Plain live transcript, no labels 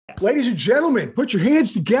Ladies and gentlemen, put your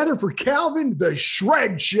hands together for Calvin the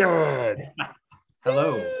Shred Shed.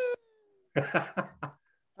 Hello.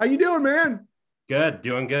 How you doing, man? Good.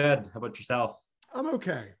 Doing good. How about yourself? I'm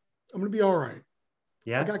okay. I'm going to be all right.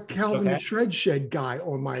 Yeah. I got Calvin okay. the Shred Shed guy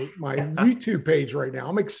on my YouTube page right now.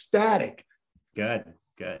 I'm ecstatic. Good.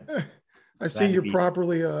 I see you're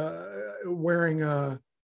properly wearing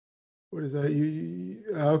what is that?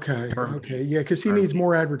 Okay. Yeah, because he needs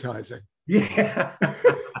more advertising. Yeah.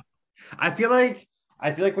 I feel like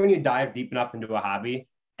when you dive deep enough into a hobby,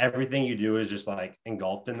 everything you do is just like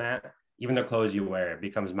engulfed in that. Even the clothes you wear, it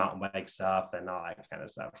becomes mountain bike stuff and all that kind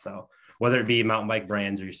of stuff. So whether it be mountain bike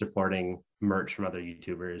brands or you're supporting merch from other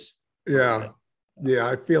YouTubers. Yeah.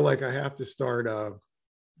 I feel like I have to start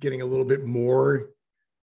getting a little bit more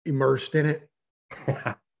immersed in it.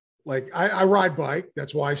 Like I ride bike.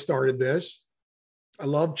 That's why I started this. I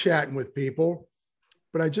love chatting with people,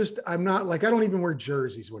 but I'm not like, I don't even wear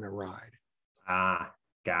jerseys when I ride.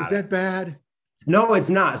 Got it. Is that bad? No, it's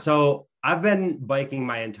not. So I've been biking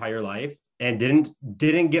my entire life and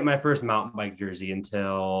didn't get my first mountain bike jersey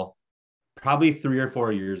until probably 3 or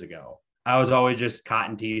 4 years ago. I was always just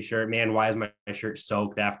cotton t-shirt. Man, why is my shirt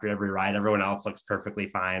soaked after every ride? Everyone else looks perfectly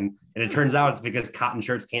fine. And it turns out it's because cotton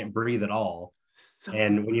shirts can't breathe at all.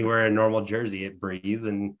 And when you wear a normal jersey, it breathes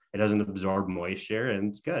and it doesn't absorb moisture, and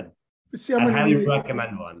it's good. See, I highly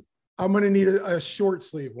recommend one. I'm going to need a short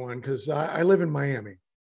sleeve one because I live in Miami.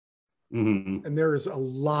 Mm-hmm. And there is a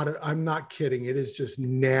lot of, I'm not kidding. It is just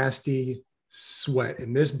nasty sweat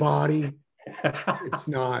in this body. It's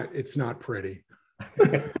not pretty.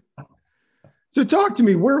 So talk to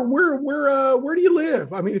me. Where do you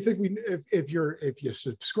live? I mean, I think if you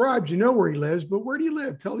subscribed, you know where he lives, but where do you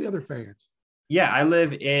live? Tell the other fans. Yeah, I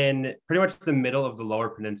live in pretty much the middle of the lower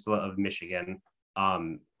peninsula of Michigan.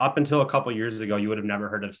 Up until a couple of years ago, you would have never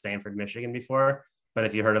heard of Stanford, Michigan before. But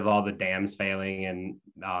if you heard of all the dams failing in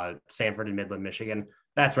Sanford and Midland, Michigan,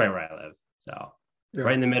 that's right where I live. So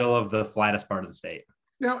right in the middle of the flattest part of the state.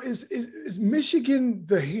 Now, is Michigan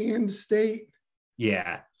the hand state?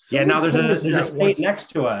 Yeah. Now there's a state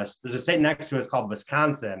next to us. There's a state next to us called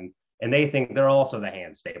Wisconsin, and they think they're also the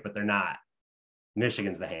hand state, but they're not.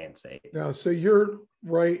 Michigan's the hand state. Now, so you're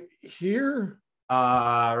right here?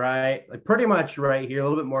 Right. Like pretty much right here, a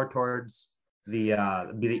little bit more towards the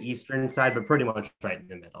eastern side, but pretty much right in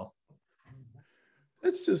the middle.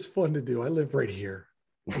 That's just fun to do. I live right here.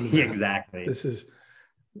 Exactly.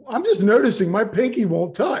 I'm just noticing my pinky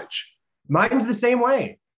won't touch. Mine's the same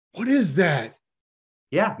way. What is that?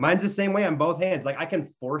 Yeah, mine's the same way on both hands. Like I can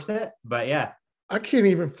force it, but yeah. I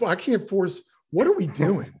can't force. What are we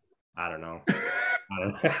doing? I don't know.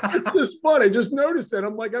 It's just fun. I just noticed it.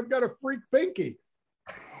 I'm like, I've got a freak pinky.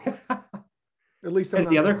 At least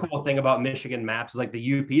the other cool thing about Michigan maps is like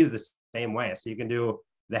the UP is the same way. So you can do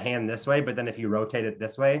the hand this way, but then if you rotate it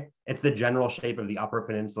this way, it's the general shape of the Upper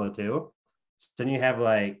Peninsula too. So then you have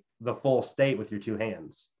like the full state with your two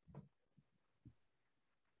hands.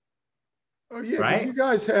 Oh yeah, right. You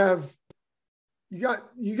guys have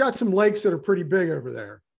you got some lakes that are pretty big over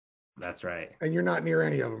there. That's right. And you're not near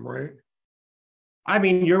any of them, right? I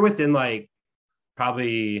mean, you're within like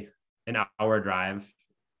probably an hour drive.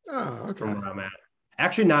 Oh, okay. From where I'm at.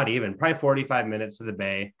 Actually, not even. Probably 45 minutes to the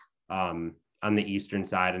bay on the eastern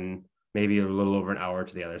side and maybe a little over an hour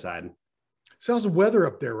to the other side. So how's the weather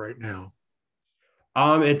up there right now?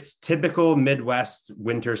 It's typical Midwest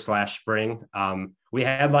winter/spring. We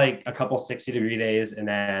had like a couple 60-degree days and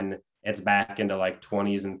then it's back into like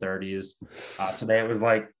 20s and 30s. Today it was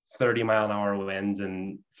like 30-mile-an-hour winds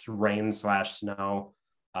and rain/snow.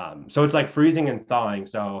 So it's like freezing and thawing.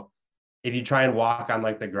 So if you try and walk on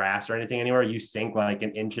like the grass or anything anywhere, you sink like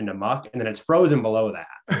an inch into muck and then it's frozen below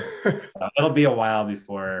that. It'll be a while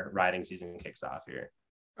before riding season kicks off here.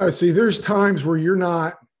 See, there's times where you're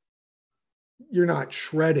not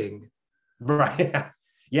shredding. Right.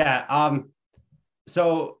 Yeah.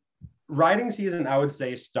 So riding season, I would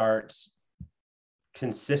say starts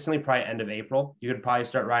consistently probably end of April. You could probably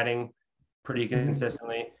start riding pretty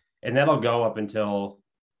consistently and that'll go up until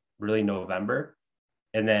really November.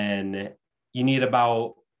 And then you need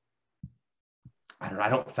about, I don't know, I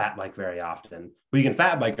don't fat bike very often, but you can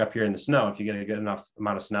fat bike up here in the snow if you get a good enough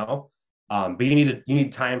amount of snow. But you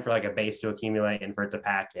need time for like a base to accumulate and for it to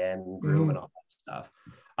pack in and groove and all that stuff.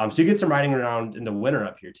 So you get some riding around in the winter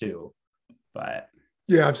up here too. But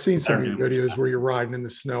yeah, I've seen some of your videos where you're riding in the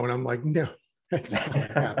snow and I'm like, no, that's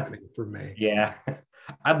not happening for me. Yeah.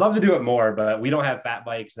 I'd love to do it more, but we don't have fat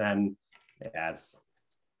bikes and yeah, it's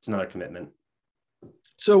another commitment.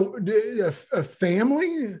 So a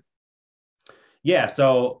family? Yeah.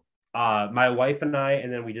 So my wife and I,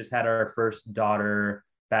 and then we just had our first daughter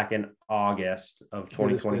back in August of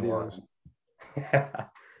 2021. And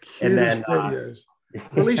Cutest then videos.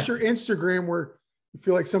 Or at least your Instagram where you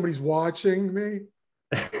feel like somebody's watching me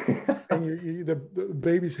and the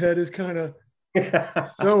baby's head is kind of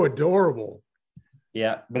so adorable.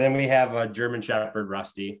 Yeah, but then we have a German Shepherd,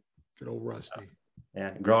 Rusty. Good old Rusty.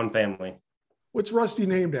 Yeah, growing family. What's Rusty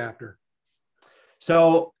named after?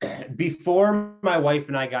 So before my wife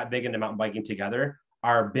and I got big into mountain biking together,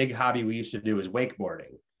 our big hobby we used to do is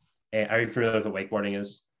wakeboarding. And are you familiar with what wakeboarding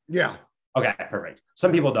is? Yeah. Okay, perfect.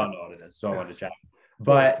 Some people don't know what it is, so I wanted to check.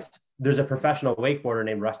 But there's a professional wakeboarder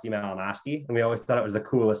named Rusty Malinowski, and we always thought it was the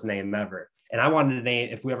coolest name ever. And I wanted to name,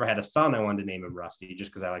 if we ever had a son, I wanted to name him Rusty just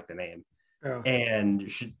because I like the name. Yeah. And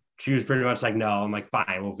she was pretty much like, no. I'm like,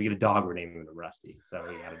 fine. Well, if we get a dog, we're naming him Rusty. So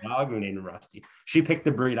we got a dog, we named him Rusty. She picked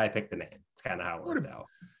the breed, I picked the name. It's kind of how it worked out.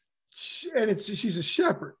 And she's a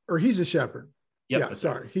shepherd, or he's a shepherd. Yep, yeah,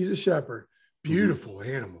 sorry. He's a shepherd. Beautiful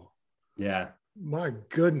animal. Yeah. My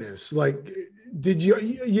goodness. Like, did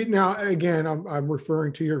you now, again, I'm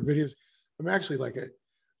referring to your videos. I'm actually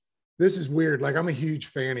this is weird. Like, I'm a huge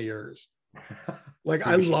fan of yours. Like,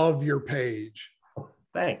 I love your page.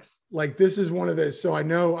 Thanks. Like, this is one of those. So I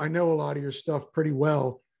know a lot of your stuff pretty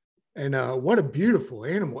well. And what a beautiful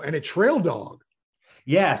animal, and a trail dog.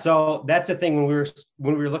 Yeah. So that's the thing, when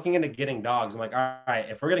we were looking into getting dogs, I'm like, all right,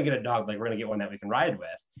 if we're going to get a dog, like, we're going to get one that we can ride with,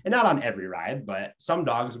 and not on every ride, but some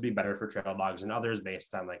dogs would be better for trail dogs and others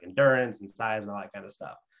based on like endurance and size and all that kind of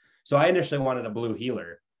stuff. So I initially wanted a blue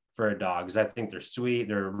heeler for a dog because I think they're sweet.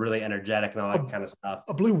 They're really energetic and all that kind of stuff.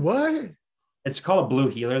 A blue what? It's called a blue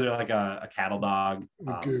heeler. They're like a cattle dog.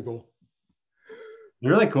 Google.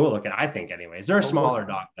 They're really cool looking, I think, anyways. They're a smaller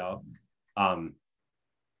dog though.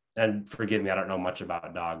 And forgive me, I don't know much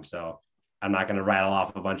about dogs, so I'm not going to rattle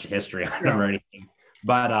off a bunch of history on them or anything.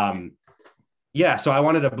 But yeah, so I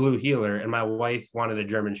wanted a blue heeler, and my wife wanted a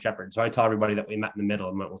German Shepherd. So I told everybody that we met in the middle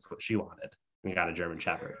and went with what she wanted. We got a German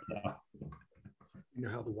Shepherd. So. You know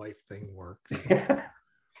how the wife thing works.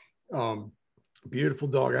 Beautiful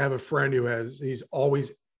dog. I have a friend he's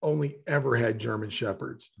always only ever had German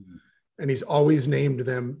Shepherds, and he's always named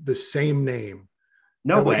them the same name.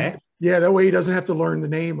 No way. Yeah, that way he doesn't have to learn the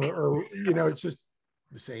name, or it's just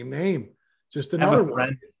the same name. Just another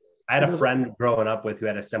one. I had a friend growing up with who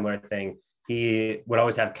had a similar thing. He would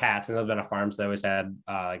always have cats, and they lived on a farm, so they always had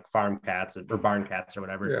like farm cats or barn cats or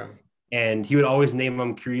whatever. Yeah. And he would always name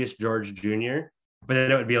them Curious George Jr., but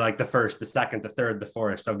then it would be like the first, the second, the third, the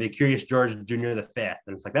fourth. So it'd be Curious George Jr. the fifth.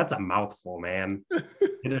 And it's like, that's a mouthful, man.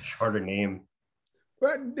 Get a shorter name.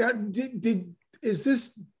 But is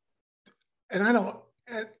this, and I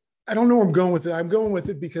don't know where I'm going with it. I'm going with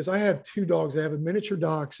it because I have two dogs. I have a miniature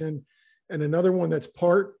dachshund and another one that's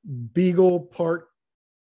part beagle, part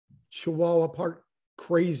Chihuahua, part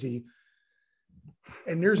crazy.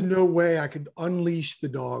 And there's no way I could unleash the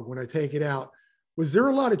dog when I take it out. Was there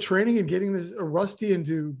a lot of training in getting this Rusty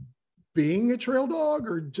into being a trail dog,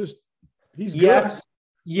 or just he's good?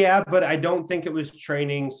 Yeah, but I don't think it was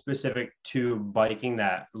training specific to biking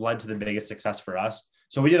that led to the biggest success for us.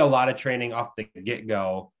 So we did a lot of training off the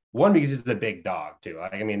get-go. One, because it's a big dog too.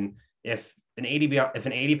 Like, I mean, if an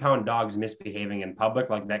 80-pound dog's misbehaving in public,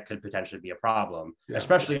 like, that could potentially be a problem,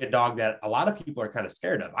 especially a dog that a lot of people are kind of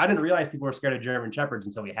scared of. I didn't realize people were scared of German Shepherds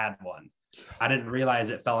until we had one. I didn't realize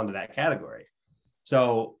it fell into that category.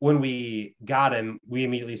 So when we got him, we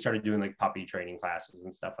immediately started doing like puppy training classes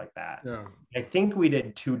and stuff like that. Yeah. I think we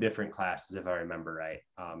did 2 different classes, if I remember right,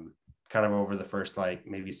 kind of over the first like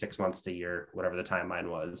maybe 6 months to a year, whatever the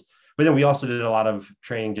timeline was. But then we also did a lot of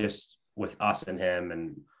training just with us and him,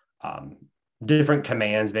 and different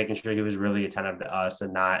commands, making sure he was really attentive to us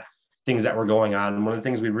and not things that were going on. And one of the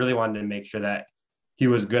things we really wanted to make sure that he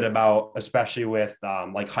was good about, especially with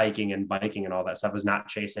like hiking and biking and all that stuff, is not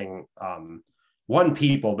chasing one,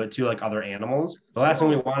 people, but 2, like, other animals. The last thing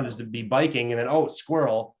we wanted is to be biking and then,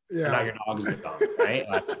 squirrel, and now your dog is gone, right?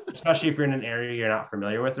 Like, especially if you're in an area you're not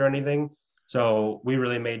familiar with or anything. So we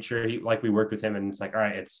really made sure we worked with him, and it's like, all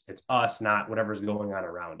right, it's us, not whatever's going on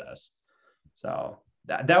around us. So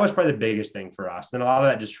that was probably the biggest thing for us. And a lot of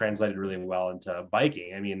that just translated really well into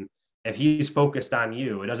biking. I mean, if he's focused on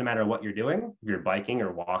you, it doesn't matter what you're doing. If you're biking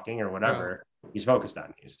or walking or whatever, he's focused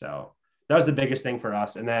on you. So that was the biggest thing for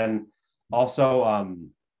us. And then also,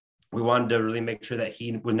 we wanted to really make sure that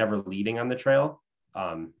he was never leading on the trail.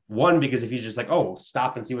 One, because if he's just like,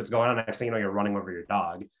 stop and see what's going on, next thing you know, you're running over your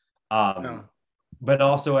dog. But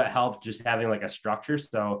also it helped just having like a structure.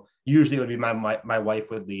 So usually it would be my wife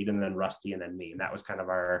would lead, and then Rusty, and then me. And that was kind of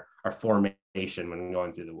our formation when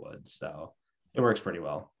going through the woods. So it works pretty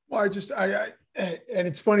well. Well, and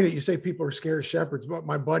it's funny that you say people are scared of shepherds, but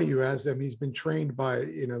my buddy who has them, he's been trained by,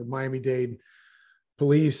 the Miami-Dade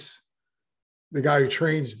police, the guy who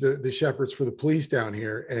trains the shepherds for the police down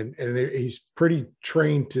here. And he's pretty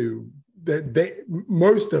trained to that.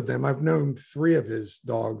 Most of them, I've known 3 of his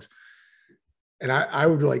dogs, and I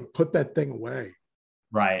would like put that thing away.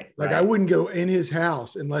 Right. Like I wouldn't go in his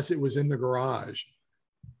house unless it was in the garage.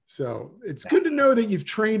 So it's good to know that you've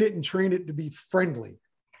trained it to be friendly.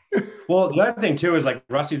 Well, the other thing too is like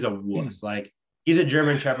Rusty's a wuss. Like he's a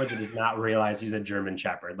German Shepherd that does not realize he's a German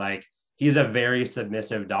Shepherd. Like he's a very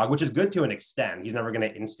submissive dog, which is good to an extent. He's never going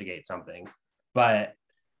to instigate something, but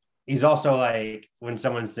he's also like when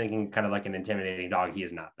someone's thinking kind of like an intimidating dog, he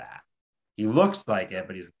is not that. He looks like it,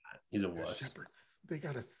 but he's not. He's a wuss. Shepherds, they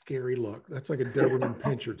got a scary look. That's like a Doberman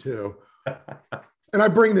Pinscher too. And I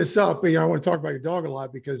bring this up, I want to talk about your dog a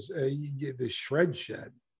lot because the shred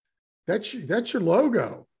shed, that's your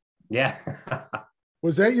logo. Yeah.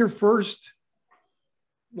 Was that your first,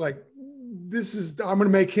 like, I'm going to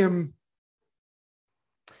make him.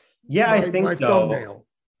 Yeah, I think my so. Thumbnail.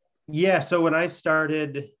 Yeah. So when I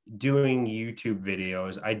started doing YouTube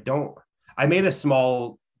videos, I made a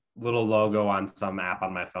small little logo on some app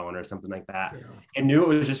on my phone or something like that. Yeah. And knew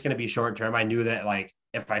it was just going to be short term. I knew that like,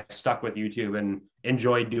 if I stuck with YouTube and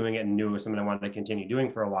enjoyed doing it and knew it was something I wanted to continue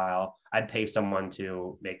doing for a while, I'd pay someone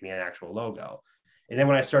to make me an actual logo. And then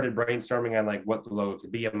when I started brainstorming on like what the logo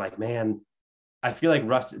could be, I'm like, man, I feel like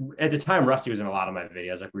Rusty, at the time, Rusty was in a lot of my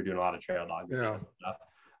videos. Like we were doing a lot of trail dog videos and stuff.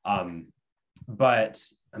 But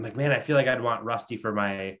I'm like, man, I feel like I'd want Rusty for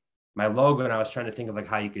my logo. And I was trying to think of like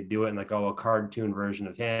how you could do it and like, a cartoon version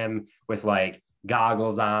of him with like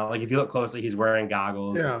goggles on. Like if you look closely, he's wearing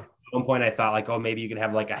goggles. Yeah. At one point I thought like, maybe you could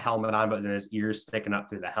have like a helmet on, but then his ears sticking up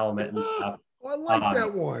through the helmet and stuff. I like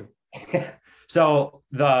that one. So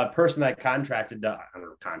the person I contracted, I don't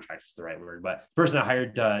know if contract is the right word, but the person I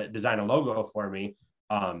hired to design a logo for me,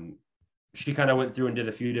 she kind of went through and did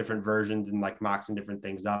a few different versions and like mocked some different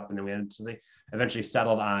things up. And then they eventually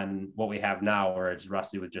settled on what we have now, where it's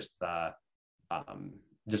Rusty with just the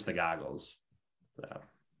goggles. So.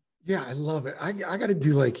 Yeah, I love it. I got to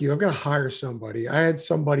do like you. I've got to hire somebody. I had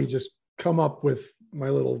somebody just come up with my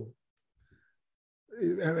little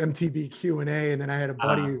MTV Q&A, and then I had a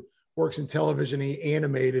buddy who works in television. He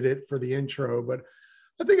animated it for the intro, but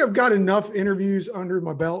I think I've got enough interviews under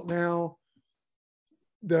my belt now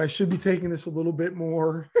that I should be taking this a little bit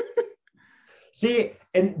more. See,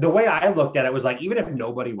 and the way I looked at it was like, even if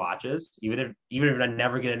nobody watches, even if I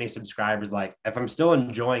never get any subscribers, like if I'm still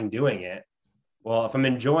enjoying doing it, well, if I'm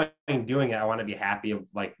enjoying doing it, I want to be happy of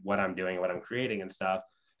like what I'm doing and what I'm creating and stuff.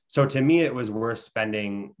 So to me, it was worth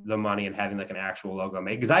spending the money and having like an actual logo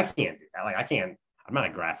made, because I can't do that. Like I'm not a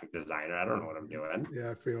graphic designer. I don't know what I'm doing.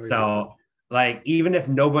 Yeah, I feel so. Like, even if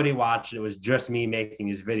nobody watched, it was just me making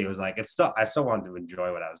these videos. Like I still wanted to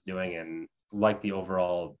enjoy what I was doing and like the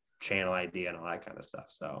overall channel idea and all that kind of stuff.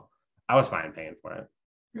 So I was fine paying for it.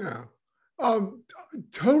 Yeah.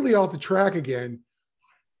 Totally off the track again,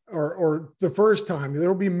 or the first time.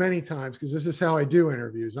 There'll be many times because this is how I do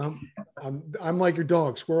interviews. I'm like your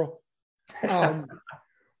dog, Squirrel.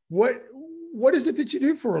 What is it that you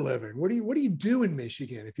do for a living? What do you do in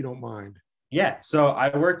Michigan, if you don't mind? Yeah. So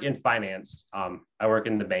I work in finance. I work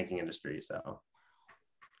in the banking industry. So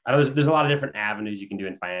I know there's a lot of different avenues you can do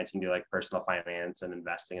in finance. You can do like personal finance and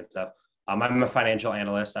investing and stuff. I'm a financial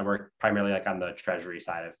analyst. I work primarily like on the treasury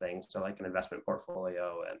side of things. So like an investment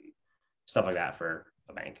portfolio and stuff like that for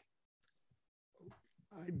a bank.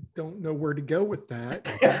 I don't know where to go with that.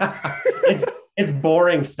 It's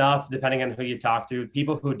boring stuff depending on who you talk to.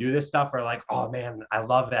 People who do this stuff are like, oh man, I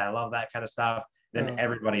love that. I love that kind of stuff. Then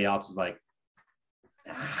everybody else is like,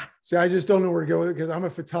 See, I just don't know where to go with it because I'm a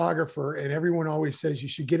photographer and everyone always says you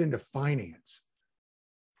should get into finance.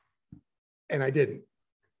 And I didn't.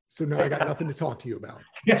 So now I got nothing to talk to you about.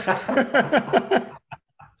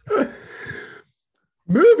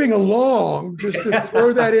 Moving along, just to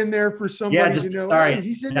throw that in there for somebody to know. Sorry, hey,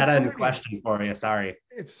 he's in that had a question for you. Sorry.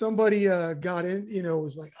 If somebody got in,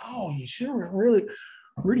 was like, oh, you should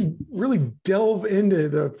really delve into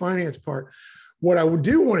the finance part. What I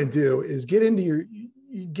do want to do is getting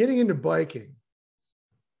into biking.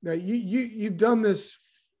 Now you've done this,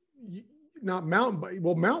 not mountain bike.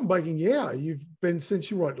 Well, mountain biking, yeah, you've been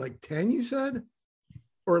since you what, like 10, you said,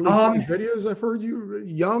 or at least in the videos I've heard you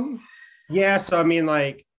young. Yeah, so I mean,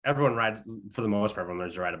 like everyone rides for the most part. Everyone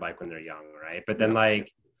learns to ride a bike when they're young, right? But then like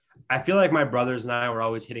I feel like my brothers and I were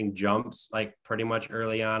always hitting jumps like pretty much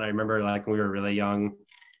early on. I remember like when we were really young,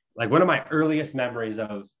 like one of my earliest memories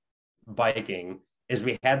of biking is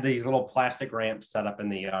we had these little plastic ramps set up in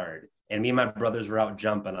the yard and me and my brothers were out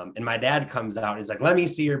jumping them. And my dad comes out, and he's like, "Let me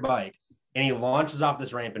see your bike." And he launches off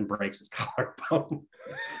this ramp and breaks his collarbone.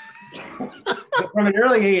 From an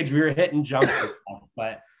early age, we were hitting jumps and stuff,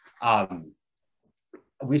 but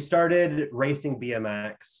we started racing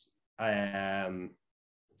BMX.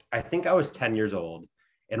 I think I was 10 years old,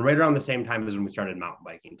 and right around the same time as when we started mountain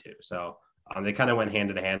biking too. So they kind of went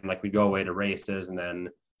hand in hand. Like we'd go away to races, and then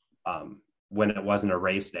when it wasn't a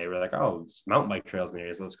race day, we're like, oh, it's mountain bike trails in the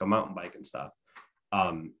area, so let's go mountain bike and stuff.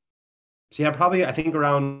 So yeah, probably I think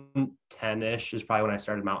around 10-ish is probably when I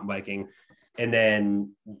started mountain biking, and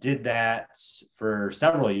then did that for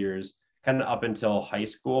several years, kind of up until high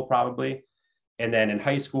school probably. And then in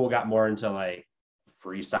high school got more into like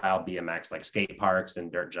freestyle BMX, like skate parks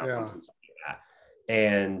and dirt jumps and stuff like that.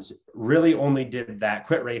 And really only did that,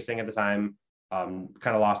 quit racing at the time, kind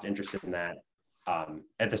of lost interest in that.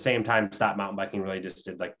 At the same time, stopped mountain biking, really just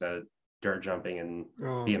did like the dirt jumping and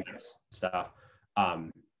BMX stuff.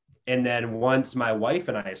 And then once my wife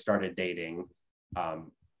and I started dating,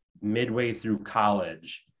 midway through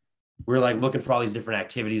college, we were like looking for all these different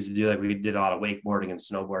activities to do. Like we did a lot of wakeboarding and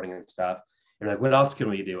snowboarding and stuff. And like, what else can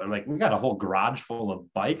we do? And like, we got a whole garage full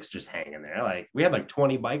of bikes just hanging there. Like we had like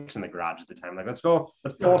 20 bikes in the garage at the time. Like, let's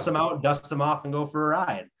pull some out, dust them off and go for a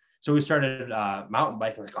ride. So we started mountain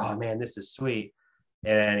biking, like, oh man, this is sweet.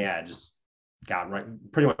 And yeah, just got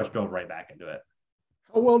pretty much dove right back into it.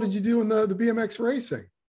 How well did you do in the BMX racing?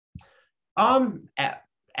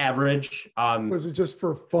 Average. Was it just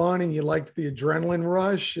for fun and you liked the adrenaline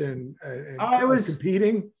rush and I was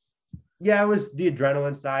competing? Yeah, it was the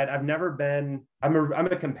adrenaline side. I've never been, I'm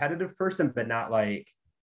a competitive person, but not like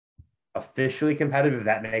officially competitive, if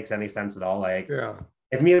that makes any sense at all. Like, yeah,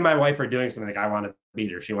 if me and my wife are doing something, like I want to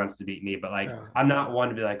beat her, she wants to beat me, but like, I'm not one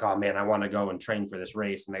to be like, oh man, I want to go and train for this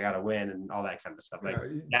race and I got to win and all that kind of stuff. Like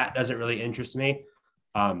that doesn't really interest me.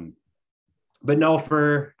 But no,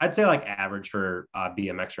 I'd say like average for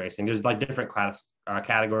BMX racing. There's like different class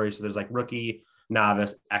categories. So there's like rookie,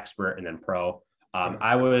 novice, expert, and then pro.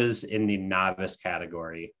 I was in the novice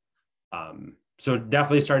category. So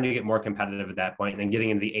definitely starting to get more competitive at that point, and then getting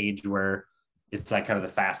into the age where it's like kind of the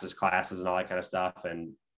fastest classes and all that kind of stuff.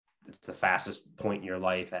 And it's the fastest point in your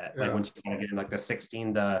life at like once you kind of get in like the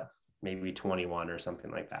 16 to maybe 21 or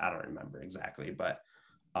something like that. I don't remember exactly, but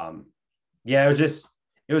yeah,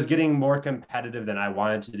 it was getting more competitive than I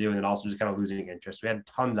wanted to do. And then also just kind of losing interest. We had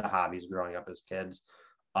tons of hobbies growing up as kids.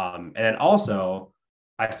 And then also,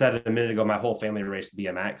 I said a minute ago, my whole family raced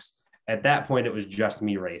BMX. At that point, it was just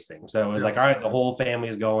me racing. So it was like, all right, the whole family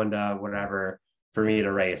is going to whatever for me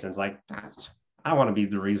to race. And it's like, I don't want to be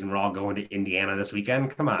the reason we're all going to Indiana this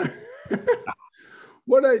weekend. Come on.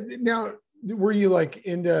 Now, were you like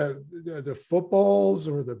into the footballs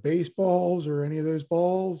or the baseballs or any of those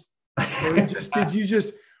balls? Or did you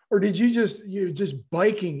just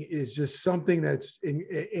biking is just something that's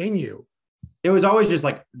in you? It was always just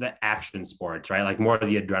like the action sports, right? Like more of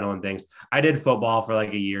the adrenaline things. I did football for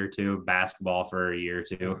like a year or two, basketball for a year or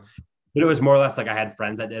two, but it was more or less like I had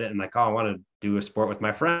friends that did it and like, oh, I want to do a sport with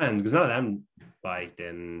my friends, because none of them biked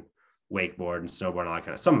and wakeboard and snowboard and all that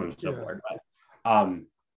kind of, some of them snowboard, but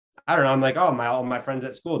I don't know. I'm like, oh, all my friends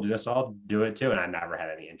at school do this, so I'll do it too. And I never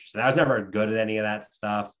had any interest. And I was never good at any of that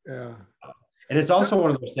stuff. Yeah. And it's also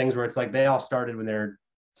one of those things where it's like they all started when they're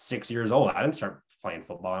 6 years old. I didn't start playing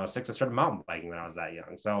football when I was 6. I started mountain biking when I was that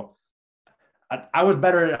young. So I was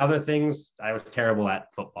better at other things. I was terrible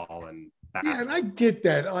at football and basketball. Yeah, and I get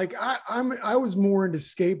that. Like I was more into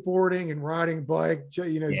skateboarding and riding bike,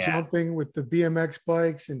 jumping with the BMX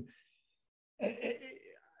bikes, and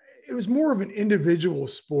it was more of an individual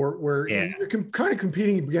sport where you're kind of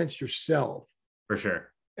competing against yourself. For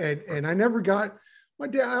sure. And I never got my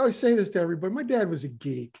dad. I always say this to everybody. My dad was a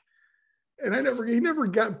geek, and I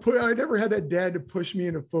never had that dad to push me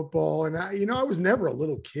into football. And I was never a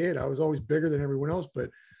little kid. I was always bigger than everyone else, but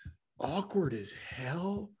awkward as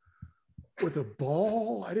hell with a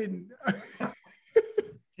ball. I didn't.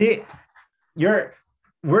 See,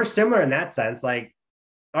 we're similar in that sense. Like,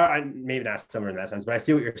 maybe not similar in that sense, but I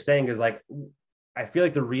see what you're saying is like, I feel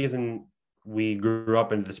like the reason we grew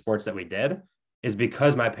up into the sports that we did is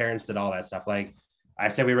because my parents did all that stuff. Like I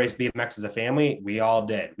said, we raced BMX as a family. We all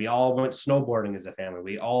did. We all went snowboarding as a family.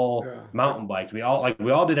 We all mountain biked. We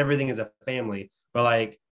all did everything as a family. But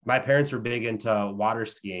like my parents were big into water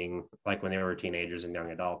skiing, like when they were teenagers and young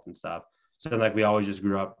adults and stuff. So then like we always just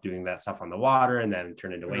grew up doing that stuff on the water, and then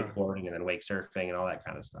turned into wakeboarding and then wake surfing and all that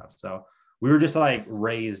kind of stuff. So we were just like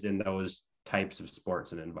raised in those types of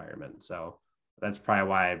sports and environments. So that's probably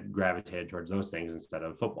why I gravitated towards those things instead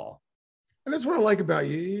of football. And that's what I like about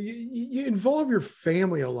you. You involve your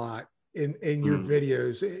family a lot in your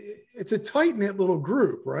videos. It's a tight knit little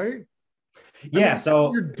group, right? Yeah. I mean,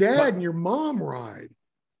 So your dad and your mom ride.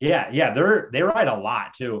 Yeah. They ride a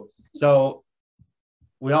lot too. So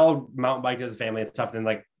we all mountain biked as a family and stuff. And then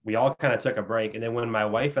like we all kind of took a break. And then when my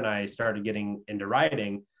wife and I started getting into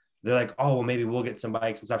riding, they're like, oh, well, maybe we'll get some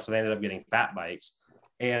bikes and stuff. So they ended up getting fat bikes.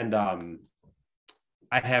 And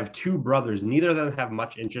I have two brothers. Neither of them have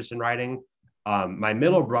much interest in riding. My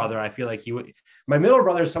middle brother, I feel like my middle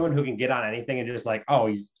brother is someone who can get on anything and just like, oh,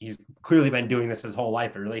 he's clearly been doing this his whole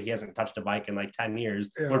life, but really he hasn't touched a bike in like 10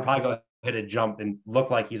 years. Yeah. Would probably go hit a jump and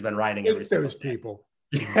look like he's been riding every single day. People.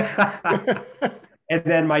 And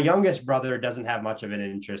then my youngest brother doesn't have much of an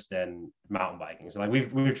interest in mountain biking. So like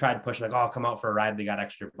we've tried pushing like, oh, come out for a ride. We got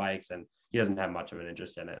extra bikes, and he doesn't have much of an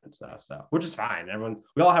interest in it and stuff. So which is fine.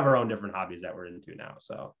 We all have our own different hobbies that we're into now.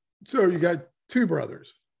 So you got two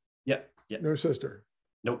brothers. Yep. No sister.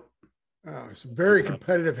 Nope. Oh, it's a very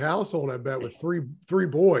competitive household, I bet, with three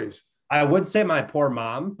boys. I would say my poor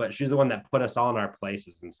mom, but she's the one that put us all in our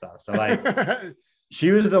places and stuff. So like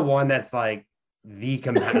she was the one that's like the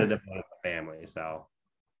competitive one of the family. So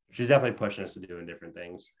she's definitely pushing us to doing different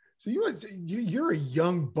things. So you're a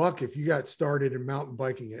young buck if you got started in mountain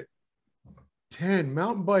biking at 10.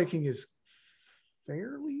 Mountain biking is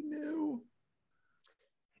fairly new.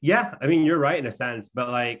 Yeah, I mean, you're right in a sense, but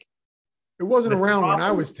like it wasn't around when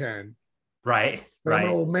I was 10. Right. But I'm an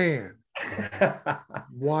old man.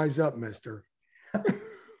 Wise up, mister.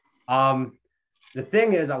 The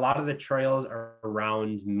thing is, a lot of the trails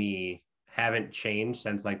around me haven't changed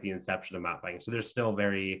since like the inception of mountain biking. So there's still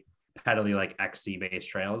very pedally like XC based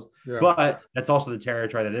trails, but that's also the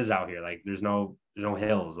territory that is out here. Like there's no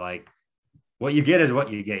hills. Like what you get is what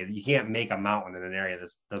you get. You can't make a mountain in an area that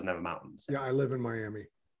doesn't have mountains. Yeah, I live in Miami.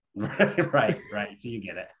 right. So you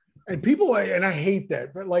get it. And people, and I hate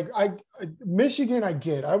that, but like Michigan, I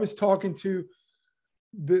get. I was talking to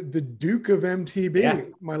the Duke of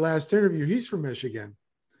MTB, my last interview. He's from Michigan.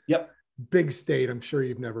 Yep. Big state. I'm sure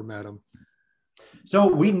you've never met him. So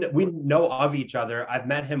we know of each other. I've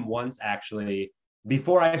met him once actually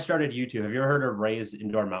before I started YouTube. Have you ever heard of Ray's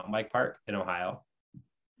Indoor Mountain Bike Park in Ohio?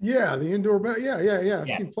 Yeah, the indoor. Yeah. I've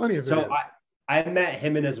seen plenty of it. So I met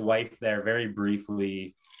him and his wife there very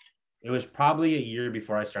briefly. It was probably a year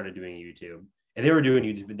before I started doing YouTube, and they were doing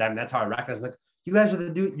YouTube. And that's how I recognized. Like, you guys are the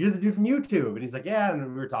dude. You're the dude from YouTube. And he's like, yeah. And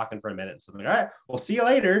we were talking for a minute. So I'm like, all right, we'll see you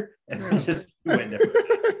later. And then just went different.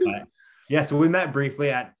 But yeah, so we met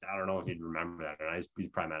briefly I don't know if you'd remember that or not. We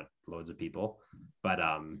probably met loads of people, but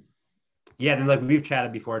yeah. Then like we've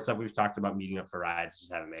chatted before and stuff. We've talked about meeting up for rides.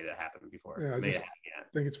 Just haven't made it happen before. Yeah, I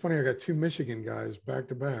think it's funny. I got two Michigan guys back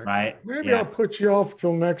to back. Right. Maybe I'll put you off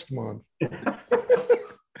till next month.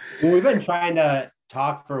 Well, we've been trying to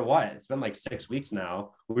talk for what? It's been like 6 weeks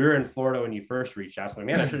now. We were in Florida when you first reached out. So like,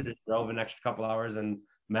 man, I should have just drove an extra couple hours and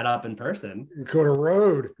met up in person. Dakota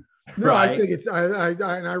Road. No, right. I think it's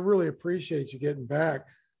I really appreciate you getting back.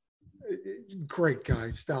 Great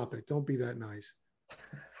guy. Stop it. Don't be that nice.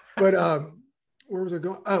 But where was I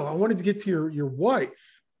going? Oh, I wanted to get to your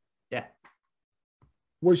wife. Yeah.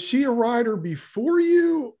 Was she a rider before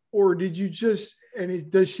you, or did you just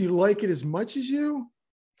does she like it as much as you?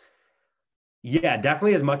 Yeah,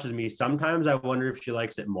 definitely as much as me. Sometimes I wonder if she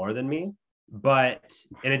likes it more than me, but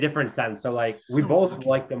in a different sense. So like we both lucky.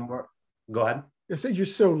 Like them more. Go ahead. I said you're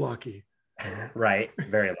so lucky. Right.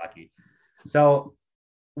 Very lucky. So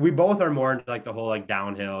we both are more into like the whole like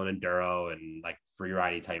downhill and enduro and like free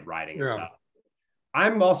riding type riding and stuff.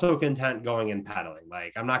 I'm also content going and pedaling.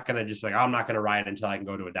 Like I'm not gonna just like I'm not gonna ride until I can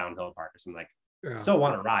go to a downhill park or something. Like I still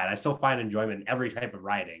want to ride. I still find enjoyment in every type of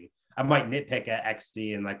riding. I might nitpick at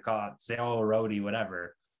XD and like call it, say, oh, roadie,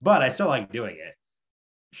 whatever, but I still like doing it.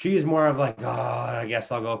 She's more of like, oh, I guess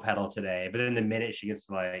I'll go pedal today. But then the minute she gets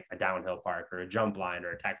to like a downhill park or a jump line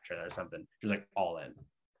or a tech trailer or something, she's like all in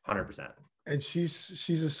 100%. And she's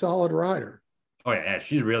a solid rider. Oh yeah.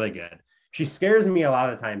 She's really good. She scares me a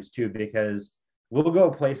lot of times too, because we'll go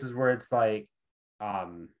places where it's like,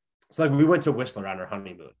 so like we went to Whistler on our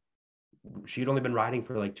honeymoon. She'd only been riding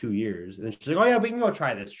for like 2 years. And then she's like, oh yeah, we can go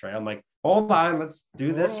try this trail. I'm like, hold on, let's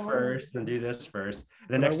do this first and do this first. And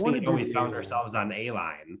the next thing you know, we found ourselves on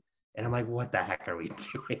A-line. And I'm like, what the heck are we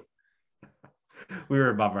doing? We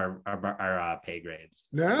were above our pay grades.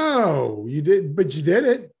 No, you did, but you did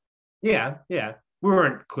it. Yeah. We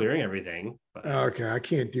weren't clearing everything. But... Okay, I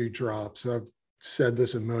can't do drops. I've said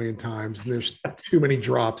this a million times. There's too many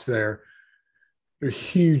drops there. There's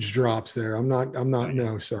huge drops there. I'm not,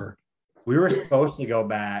 no, sir. We were supposed to go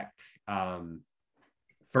back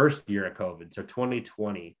first year of COVID, so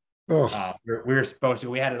 2020. We were supposed to.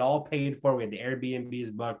 We had it all paid for. We had the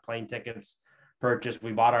Airbnbs booked, plane tickets purchased.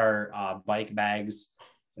 We bought our bike bags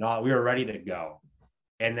and all. We were ready to go.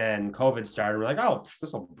 And then COVID started. We're like, oh,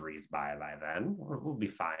 this will breeze by then. We'll be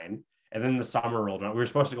fine. And then the summer rolled around. We were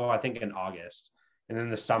supposed to go, I think, in August. And then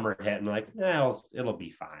the summer hit, and we're like, yeah, it'll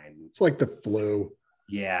be fine. It's like the flu.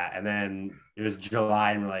 Yeah. And then it was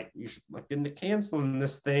July, and we're like, we should look into canceling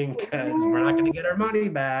this thing because we're not going to get our money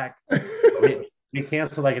back. we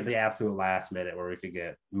canceled like at the absolute last minute where we could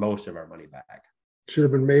get most of our money back. Should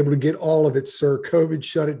have been able to get all of it, sir. COVID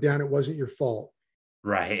shut it down. It wasn't your fault.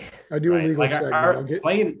 Right. I do right. a legal like segment. Our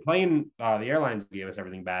plane, the airlines gave us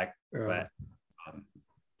everything back, but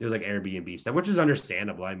it was like Airbnb stuff, which is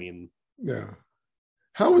understandable. I mean, yeah.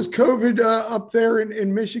 How was COVID up there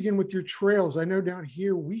in Michigan with your trails? I know down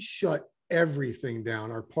here we shut everything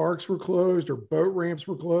down. Our parks were closed, our boat ramps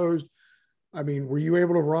were closed. I mean, were you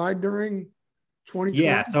able to ride during 2020?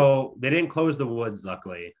 Yeah, so they didn't close the woods,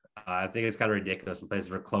 luckily. I think it's kind of ridiculous when places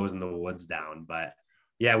were closing the woods down, but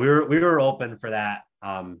yeah, we were open for that.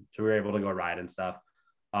 So we were able to go ride and stuff.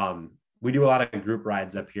 We do a lot of group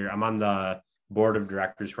rides up here. I'm on the board of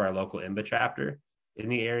directors for our local IMBA chapter in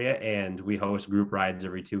the area, and we host group rides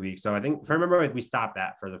every 2 weeks. So I think, if I remember, we stopped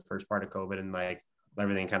that for the first part of COVID and like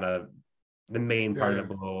everything kind of the main part of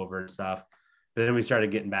it blow over and stuff. But then we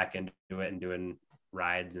started getting back into it and doing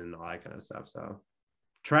rides and all that kind of stuff. So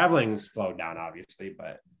traveling slowed down, obviously,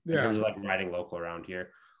 but in terms of like riding local around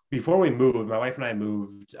here. Before we moved, my wife and I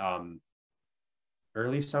moved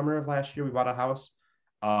early summer of last year. We bought a house.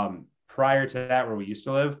 Prior to that, where we used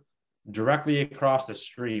to live, directly across the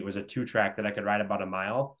street was a 2-track that I could ride about a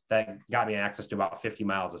mile. That got me access to about 50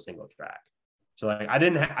 miles of single track. So like I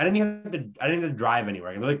didn't have to drive anywhere.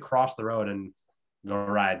 I could literally cross the road and go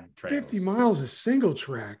ride trails. 50 miles of single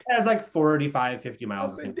track. Yeah, it's like 45, 50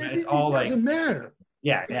 miles. It's all like doesn't matter.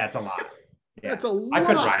 Yeah, it's a lot. Yeah. That's a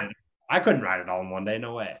lot. I couldn't ride it all in one day.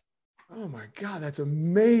 No way. Oh my God, that's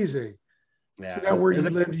amazing. Yeah. So now where you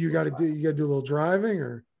live, you got to do a little driving,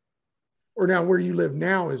 or now where you live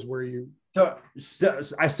now is where you. So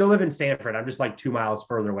I still live in Sanford. I'm just like 2 miles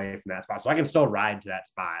further away from that spot, so I can still ride to that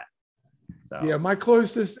spot. So. Yeah, my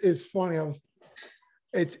closest is funny.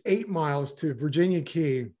 It's 8 miles to Virginia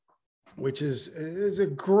Key, which is a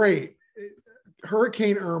great.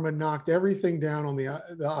 Hurricane Irma knocked everything down on the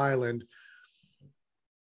island.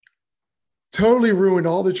 Totally ruined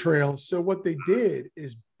all the trails. So what they did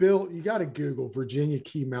is built, you got to Google Virginia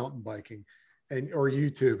Key mountain biking or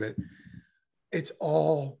YouTube it. It's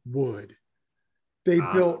all wood. They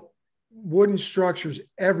built wooden structures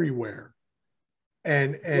everywhere.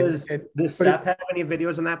 And does Seth have any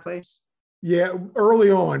videos in that place? Yeah,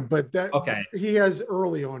 early on, but he has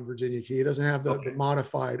early on Virginia Key. He doesn't have the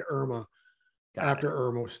modified Irma after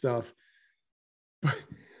Irma stuff. But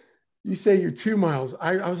you say you're 2 miles.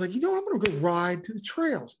 I was like, I'm going to go ride to the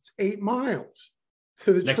trails. It's 8 miles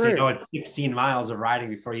to the trail. Next thing you know, it's 16 miles of riding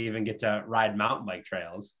before you even get to ride mountain bike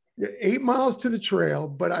trails. Yeah, 8 miles to the trail,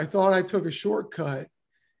 but I thought I took a shortcut.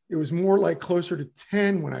 It was more like closer to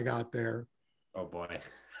 10 when I got there. Oh boy.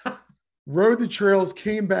 Rode the trails,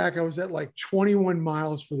 came back. I was at like 21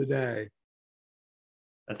 miles for the day.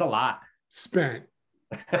 That's a lot. Spent.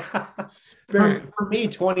 For me,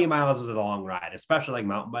 20 miles is a long ride, especially like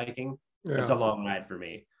mountain biking. Yeah. It's a long ride for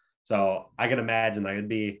me. So I can imagine like it'd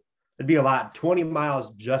be a lot. 20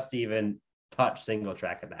 miles just to even touch single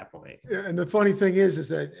track at that point. Yeah, and the funny thing is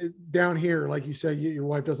that down here, like you said, your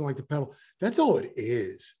wife doesn't like to pedal. That's all it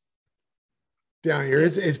is. Down here,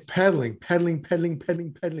 it's pedaling.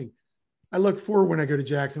 I look forward when I go to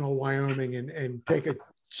Jackson Hole, Wyoming, and take a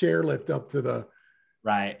chairlift up to the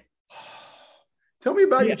right. Tell me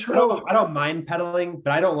about your trail. I don't mind pedaling,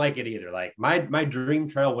 but I don't like it either. Like my dream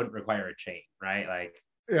trail wouldn't require a chain, right? Like,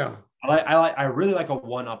 yeah, I really like a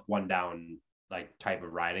 1 up, 1 down like type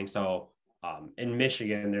of riding. So, in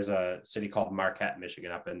Michigan, there's a city called Marquette,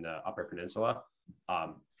 Michigan, up in the Upper Peninsula.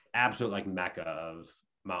 Absolute like mecca of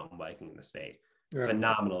mountain biking in the state. Yeah.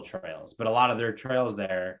 Phenomenal trails, but a lot of their trails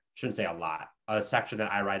there, shouldn't say a lot. A section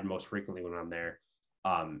that I ride most frequently when I'm there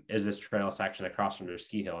is this trail section across from their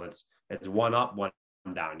ski hill, and it's 1 up, 1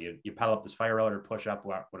 down. You pedal up this fire road or push up,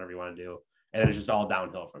 whatever you want to do, and then it's just all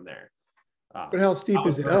downhill from there. But how steep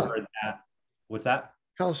is it up? What's that?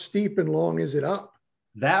 How steep and long is it up?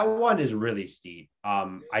 That one is really steep.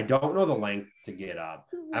 I don't know the length to get up.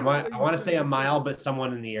 I want to say a mile, but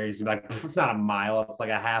someone in the area is like, it's not a mile, it's like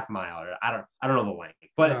a half mile, or I don't know the length.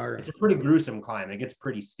 But it's a pretty gruesome climb. It gets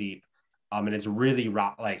pretty steep. And it's really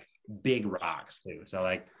like big rocks too. So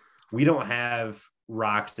like we don't have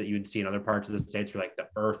rocks that you'd see in other parts of the states where like the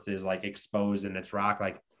earth is like exposed and it's rock.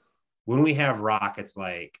 Like when we have rock, it's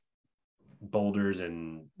like boulders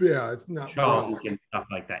and it's not chunk and stuff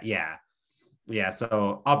like that. Yeah. Yeah,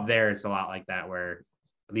 so up there it's a lot like that, where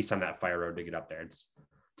at least on that fire road to get up there, it's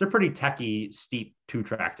a pretty techy, steep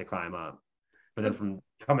 2-track to climb up. But then from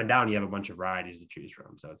coming down, you have a bunch of varieties to choose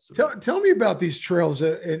from. So it's tell me about these trails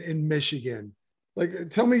in Michigan. Like,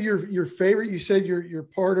 tell me your favorite. You said you're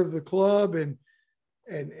part of the club, and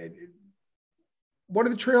what are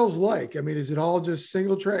the trails like? I mean, is it all just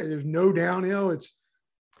single track? There's no downhill.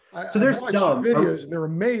 so I've there's watched some videos and they're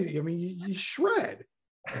amazing. I mean, you shred.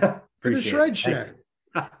 You're the shred shed.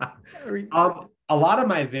 I mean, a lot of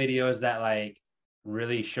my videos that like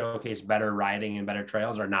really showcase better riding and better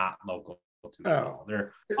trails are not local to me at all.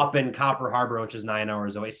 They're up in Copper Harbor, which is 9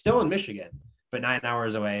 hours away, still in Michigan, but 9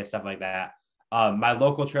 hours away, stuff like that. My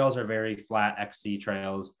local trails are very flat XC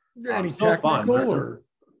trails. Any technical or?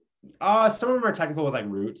 Some of them are technical with like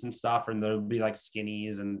roots and stuff, and there'll be like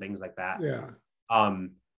skinnies and things like that. Yeah.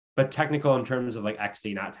 But technical in terms of like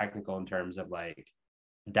XC, not technical in terms of like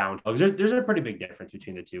downhill. There's a pretty big difference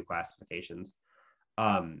between the two classifications.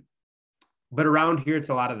 But around here, it's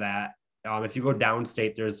a lot of that. If you go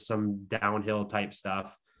downstate, there's some downhill type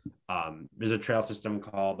stuff. There's a trail system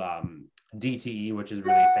called DTE, which is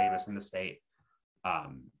really famous in the state.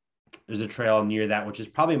 There's a trail near that, which is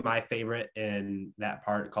probably my favorite in that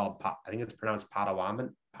part called, I think it's pronounced Potawatomi.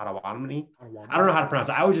 I don't know how to pronounce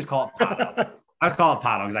it. I always just call it Potto. I would call it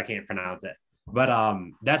Potto because I can't pronounce it. But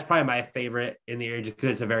that's probably my favorite in the area just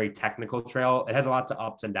because it's a very technical trail. It has lots of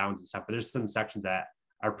ups and downs and stuff, but there's some sections that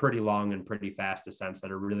are pretty long and pretty fast descents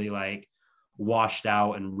that are really like washed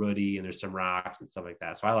out and rooty, and there's some rocks and stuff like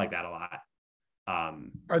that. So I like that a lot.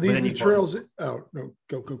 Are these the trails? Oh, no,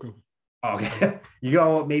 go. Okay. You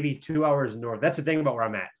go maybe 2 hours north. That's the thing about where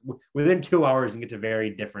I'm at. Within 2 hours, you get to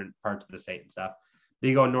very different parts of the state and stuff. Then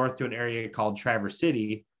you go north to an area called Traverse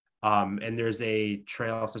City. And there's a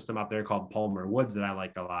trail system up there called Palmer Woods that I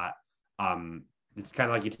like a lot. It's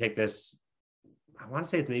kind of like you take this, I want to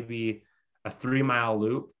say it's maybe a 3-mile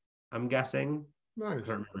loop, I'm guessing. Nice.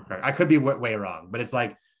 I could be way wrong, but it's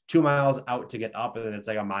like 2 miles out to get up, and then it's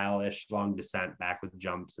like a mile-ish long descent back with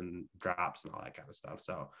jumps and drops and all that kind of stuff.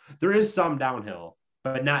 So there is some downhill,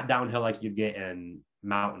 but not downhill like you'd get in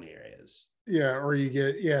mountain areas. Yeah, or you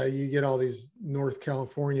get all these North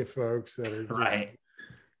California folks that are just, right.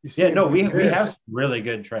 We have really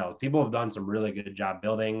good trails. People have done some really good job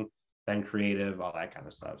building, been creative, all that kind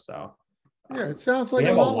of stuff. So yeah, it sounds like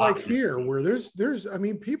a lot like here, where there's I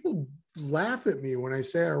mean, people laugh at me when I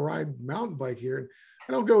say I ride mountain bike here, and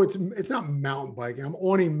I don't go, it's not mountain biking. I'm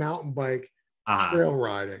on a mountain bike trail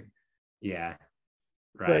riding. Yeah.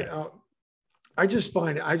 Right. But I just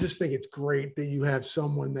think it's great that you have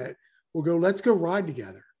someone that will go, let's go ride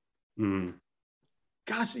together. Mm.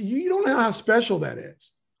 Gosh, you don't know how special that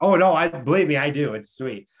is. Oh no, believe me, I do. It's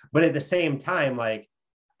sweet. But at the same time, like,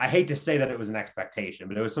 I hate to say that it was an expectation,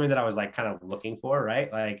 but it was something that I was like kind of looking for,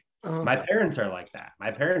 right? Like my parents are like that. My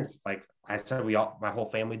parents, like I said, my whole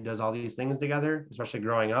family does all these things together, especially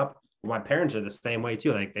growing up. My parents are the same way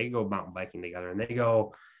too. Like they go mountain biking together and they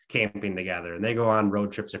go camping together and they go on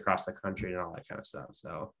road trips across the country and all that kind of stuff.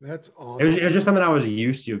 So that's awesome. It was just something I was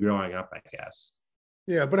used to growing up, I guess.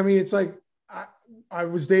 Yeah. But I mean, it's like, I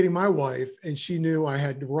was dating my wife and she knew I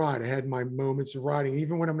had to ride. I had my moments of riding.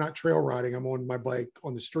 Even when I'm not trail riding, I'm on my bike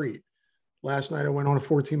on the street. Last night I went on a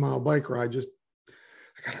 14-mile bike ride.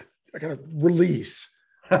 I gotta release.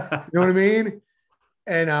 You know what I mean?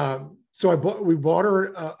 And so we bought her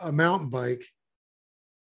a mountain bike,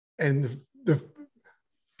 and the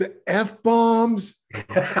F-bombs.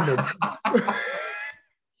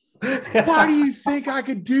 Why do you think I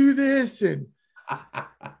could do this? And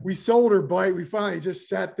we sold her bike. We finally just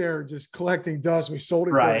sat there just collecting dust. We sold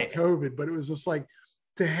it during COVID, but it was just like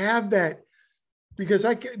to have that, because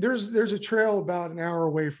there's a trail about an hour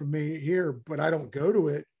away from me here, but I don't go to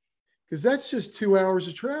it because that's just 2 hours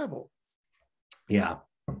of travel. Yeah.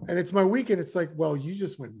 And it's my weekend. It's like, well, you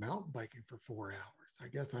just went mountain biking for 4 hours. I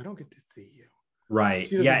guess I don't get to see you.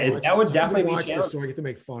 Right. Yeah. That would definitely be this, so I get to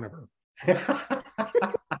make fun of her.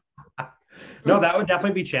 No, that would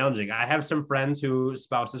definitely be challenging. I have some friends whose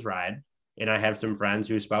spouses ride, and I have some friends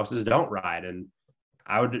whose spouses don't ride. And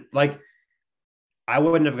I wouldn't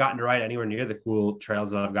have gotten to ride anywhere near the cool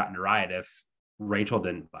trails that I've gotten to ride if Rachel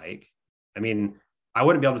didn't bike. I mean, I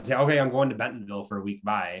wouldn't be able to say, okay, I'm going to Bentonville for a week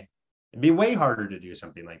by. It'd be way harder to do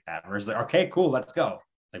something like that. Whereas like, okay, cool, let's go.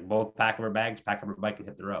 Like both pack up our bags, pack up our bike, and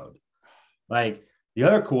hit the road. Like the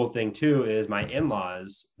other cool thing too is my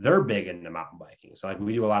in-laws, they're big into mountain biking. So like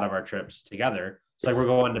we do a lot of our trips together. So like we're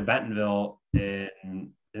going to Bentonville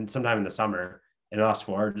in sometime in the summer, and us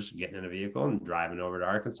four are just getting in a vehicle and driving over to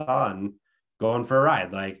Arkansas and going for a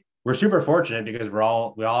ride. Like we're super fortunate because we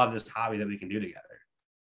all have this hobby that we can do together.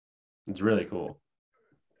 It's really cool.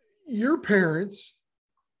 Your parents,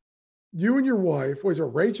 you and your wife, was it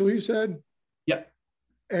Rachel, you said? Yep.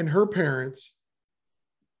 And her parents,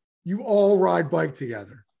 you all ride bike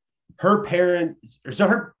together. Her parents,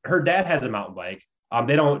 so her dad has a mountain bike.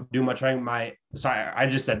 They don't do much riding. I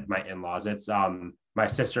just said my in-laws. It's my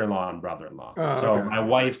sister-in-law and brother-in-law. Oh, So okay. my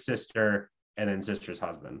wife's sister and then sister's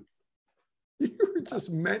husband. You were just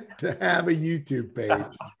meant to have a YouTube page.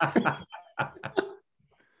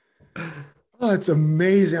 Oh, it's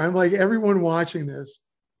amazing. I'm like, everyone watching this,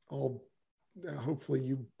 hopefully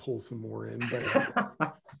you pull some more in,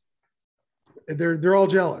 but they're all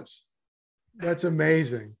jealous. That's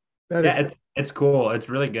amazing. It's cool. It's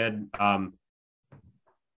really good.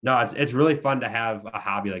 No, it's really fun to have a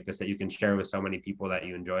hobby like this that you can share with so many people that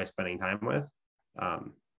you enjoy spending time with.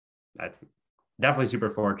 I'm definitely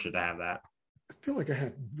super fortunate to have that. I feel like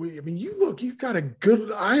I mean, you've got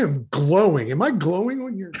I am glowing. Am I glowing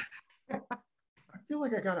when you're, I feel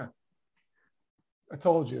like I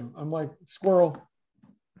told you, I'm like, squirrel,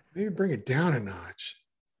 maybe bring it down a notch.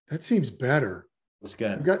 That seems better. It's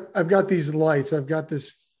good. I've got these lights. I've got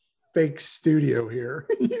this fake studio here.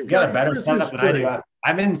 You got a better setup than I do.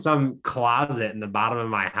 I'm in some closet in the bottom of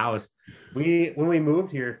my house. When we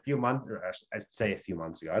moved here a few months, or I'd say a few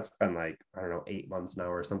months ago, it's been like, I don't know, 8 months now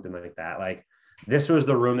or something like that. Like, this was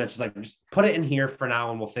the room that's just like, just put it in here for now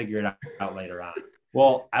and we'll figure it out later on.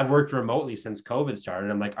 Well, I've worked remotely since COVID started.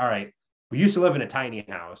 I'm like, all right, we used to live in a tiny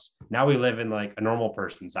house. Now we live in like a normal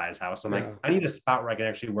person size house. So I'm like, I need a spot where I can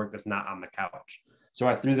actually work that's not on the couch. So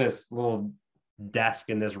I threw this little desk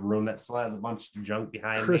in this room that still has a bunch of junk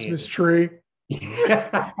behind Christmas tree.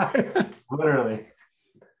 Literally.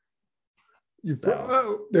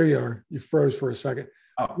 Oh, there you are. You froze for a second.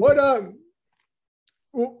 Oh. What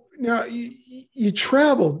well, now you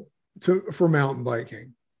traveled for mountain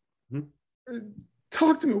biking. Mm-hmm.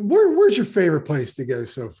 Talk to me. Where's your favorite place to go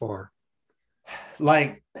so far?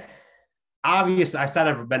 Like, obviously, I said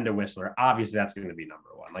I've been to Whistler. Obviously, that's going to be number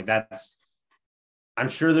one. Like, I'm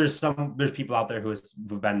sure there's people out there who've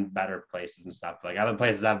been better places and stuff. Like, other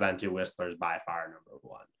places I've been to, Whistler is by far number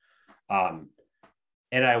one.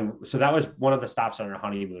 So that was one of the stops on our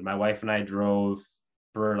honeymoon. My wife and I drove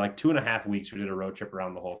for like 2.5 weeks. We did a road trip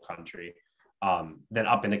around the whole country, then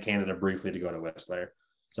up into Canada briefly to go to Whistler.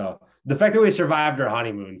 So the fact that we survived our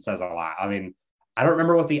honeymoon says a lot. I mean, I don't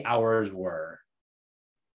remember what the hours were.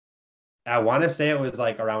 I want to say it was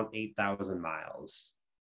like around 8,000 miles.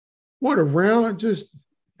 What, around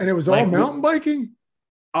and it was all mountain biking?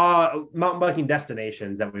 Mountain biking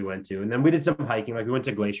destinations that we went to. And then we did some hiking. Like, we went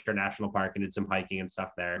to Glacier National Park and did some hiking and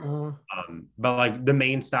stuff there. But like the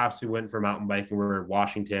main stops we went for mountain biking were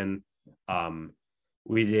Washington.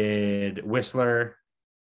 We did Whistler.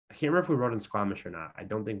 I can't remember if we rode in Squamish or not. I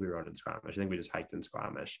don't think we rode in Squamish. I think we just hiked in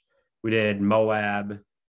Squamish. We did Moab.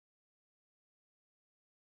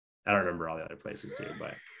 I don't remember all the other places too,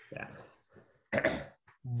 but yeah.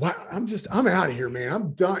 Wow, I'm out of here, man.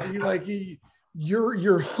 I'm done.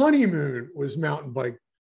 Your honeymoon was mountain bike.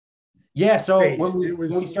 Yeah, so when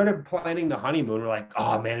we started planning the honeymoon, we're like,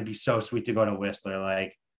 oh man, it'd be so sweet to go to Whistler.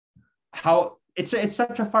 Like, how it's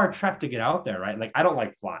such a far trek to get out there, right? Like, I don't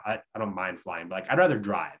like flying. I don't mind flying, but like, I'd rather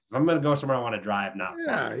drive. If I'm gonna go somewhere, I want to drive, not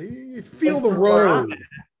fly. You feel the road.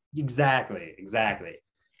 Exactly.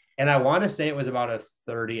 And I want to say it was about a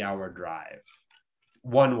 30-hour drive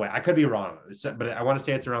one way. I could be wrong, but I want to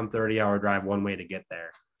say it's around 30-hour drive one way to get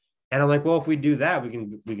there. And I'm like, well, if we do that, we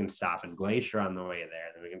can stop in Glacier on the way there.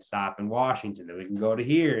 Then we can stop in Washington. Then we can go to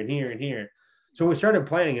here and here and here. So we started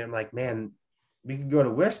planning it. I'm like, man, we could go to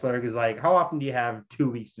Whistler because, like, how often do you have 2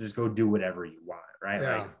 weeks to just go do whatever you want, right?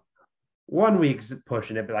 Yeah. Like, 1 week's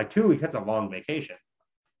pushing it, but like 2 weeks, that's a long vacation.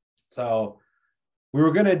 So we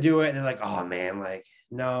were gonna do it, and they're like, oh man, like,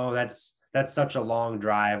 no, that's such a long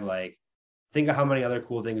drive. Like, think of how many other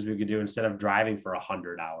cool things we could do instead of driving for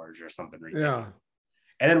 100 hours or something ridiculous. Yeah.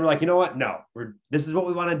 And then we're like, you know what? No, this is what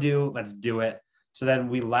we want to do. Let's do it. So then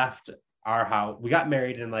we left our house. We got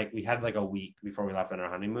married and like we had like a week before we left on our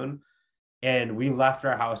honeymoon. And we left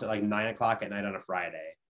our house at like 9:00 at night on a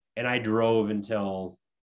Friday. And I drove until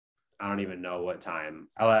I don't even know what time.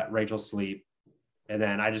 I let Rachel sleep. And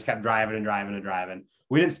then I just kept driving and driving and driving.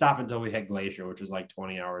 We didn't stop until we hit Glacier, which was like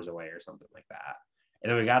 20 hours away or something like that.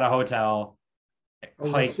 And then we got a hotel. I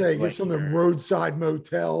was gonna say, get some of the roadside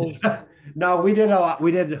motels. No, we did a lot.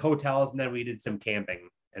 We did hotels, and then we did some camping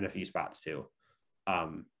in a few spots too.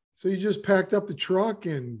 So you just packed up the truck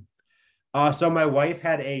and. So my wife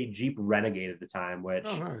had a Jeep Renegade at the time, which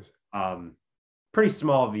nice. Pretty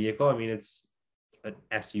small vehicle. I mean, it's an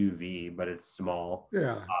SUV, but it's small.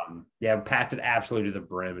 Yeah. Yeah, packed it absolutely to the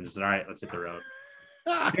brim and just said, all right, let's hit the road.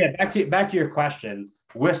 Yeah, back to your question.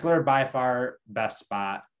 Whistler by far best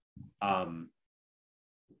spot. I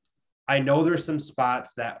know there's some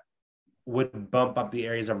spots that would bump up the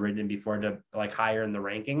areas I've ridden in before to like higher in the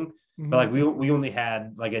ranking, but like we only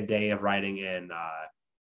had like a day of riding in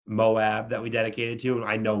Moab that we dedicated to, and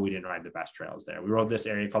I know we didn't ride the best trails there. We rode this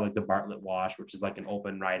area called like the Bartlett Wash, which is like an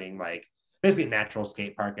open riding, like basically natural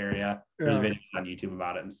skate park area. There's videos on YouTube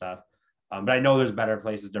about it and stuff. But I know there's better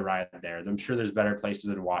places to ride there. I'm sure there's better places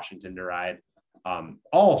in Washington to ride.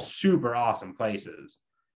 All super awesome places.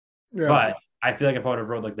 Yeah. But I feel like if I would have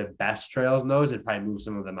rode like the best trails in those, it'd probably move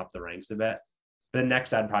some of them up the ranks a bit. The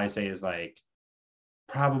next I'd probably say is like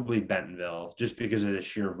probably Bentonville, just because of the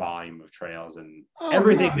sheer volume of trails and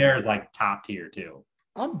everything there is like top tier too.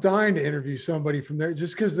 I'm dying to interview somebody from there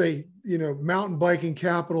just because they, mountain biking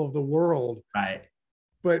capital of the world. Right.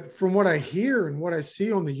 But from what I hear and what I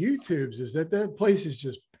see on the YouTubes is that place is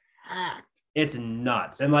just packed. It's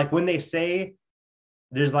nuts. And like when they say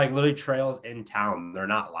there's like literally trails in town, they're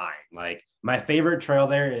not lying. Like my favorite trail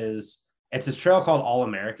there it's this trail called All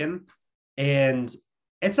American. And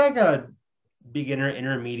it's like a beginner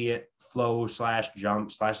intermediate flow /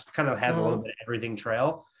 jump / kind of has a little bit of everything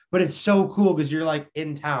trail, but it's so cool because you're like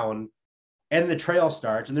in town and the trail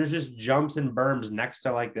starts and there's just jumps and berms next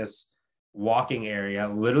to like this walking area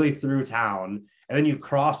literally through town, and then you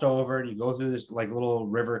cross over and you go through this like little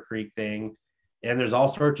river creek thing, and there's all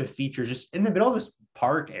sorts of features just in the middle of this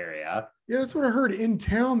park area. Yeah, that's what I heard. In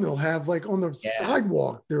town they'll have like on the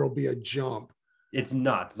sidewalk there'll be a jump. It's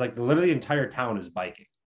nuts. It's like literally the entire town is biking.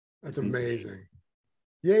 That's amazing. Insane.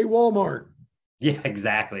 Yay, Walmart. Yeah,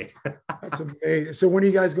 exactly. That's amazing. So when are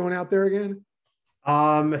you guys going out there again?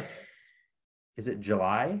 Is it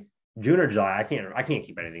July? June or July? I can't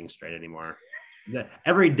keep anything straight anymore.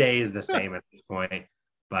 Every day is the same at this point,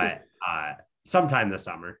 but sometime this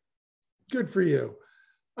summer. Good for you.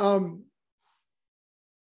 We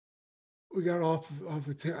got off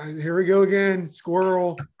here we go again.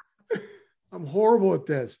 Squirrel. I'm horrible at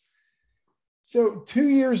this. So 2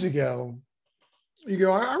 years ago, you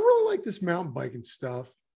go, I really like this mountain biking stuff.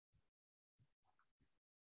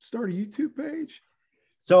 Start a YouTube page.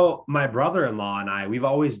 So my brother-in-law and I, we've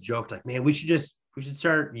always joked like, man, we should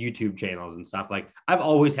start YouTube channels and stuff. Like I've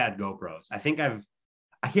always had GoPros. I can't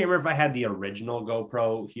remember if I had the original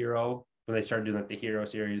GoPro Hero when they started doing like the Hero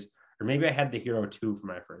series, or maybe I had the Hero 2 for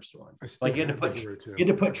my first one. Like you had to put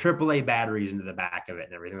AAA batteries into the back of it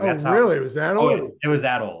and everything. That's really? It was that old? Oh, it was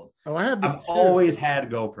that old. Oh, I've always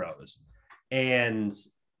had GoPros. And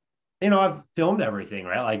I've filmed everything,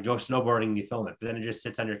 right? Like go snowboarding, you film it, but then it just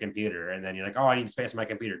sits on your computer, and then you're like, oh, I need space on my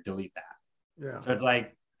computer, delete that. Yeah. So it's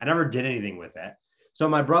like I never did anything with it. So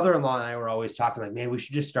my brother-in-law and I were always talking like, man, we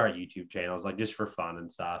should just start YouTube channels, like just for fun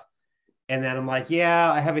and stuff. And then I'm like,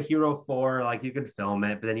 yeah, I have a Hero 4, like you could film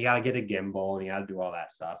it, but then you got to get a gimbal and you got to do all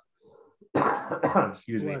that stuff.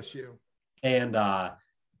 Excuse me. Bless you. And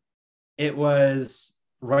it was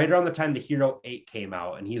right around the time the Hero 8 came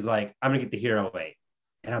out, and he's like, I'm gonna get the Hero 8.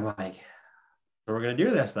 And I'm like, so we're going to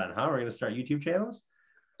do this then, huh? We're going to start YouTube channels.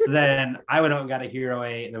 So then I went out and got a Hero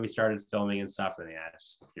 8, and then we started filming and stuff. And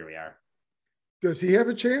here we are. Does he have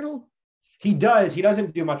a channel? He does. He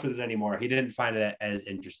doesn't do much with it anymore. He didn't find it as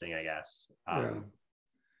interesting, I guess.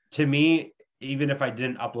 To me, even if I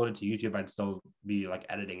didn't upload it to YouTube, I'd still be like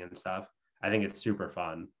editing and stuff. I think it's super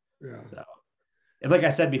fun. Yeah. So, and like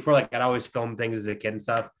I said before, like I'd always film things as a kid and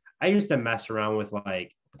stuff. I used to mess around with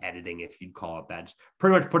like editing, if you'd call it that, just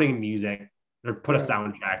pretty much putting music or put a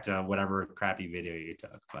soundtrack to whatever crappy video you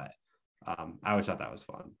took. But I always thought that was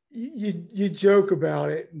fun. You joke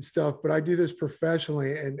about it and stuff, but I do this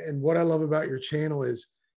professionally, and what I love about your channel is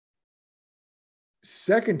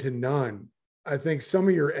second to none. I think some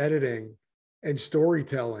of your editing and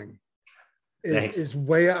storytelling is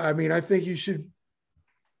way. I mean, I think you should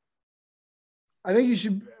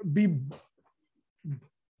be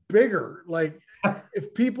bigger. Like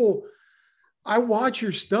if people, I watch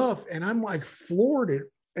your stuff and I'm like floored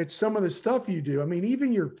at some of the stuff you do. I mean,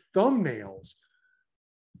 even your thumbnails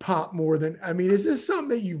pop more than, I mean, is this something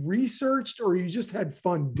that you researched or you just had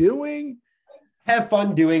fun doing? Have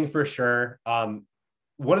fun doing for sure.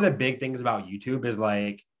 One of the big things about YouTube is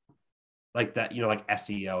like that, like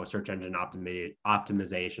SEO, search engine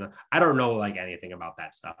optimization. I don't know like anything about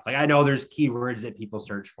that stuff. Like I know there's keywords that people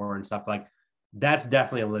search for and stuff. Like that's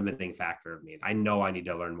definitely a limiting factor of me. I know I need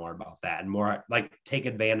to learn more about that and more like take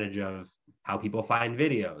advantage of how people find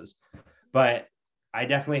videos. But I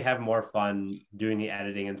definitely have more fun doing the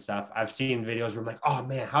editing and stuff. I've seen videos where I'm like, oh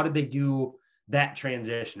man, how did they do that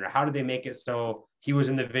transition? Or how did they make it so he was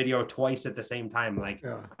in the video twice at the same time? Like,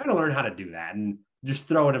 I'm going to learn how to do that and just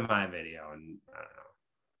throw it in my video. And I don't know.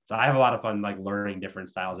 So I have a lot of fun like learning different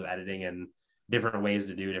styles of editing and different ways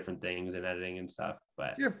to do different things in editing and stuff.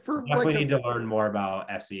 But Yeah, for definitely need to learn more about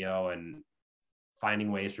SEO and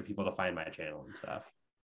finding ways for people to find my channel and stuff.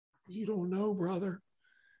 You don't know, brother.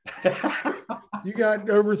 You got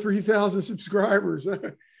over 3,000 subscribers.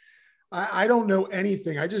 I don't know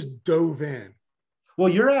anything. I just dove in. Well,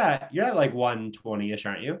 you're at like 120-ish,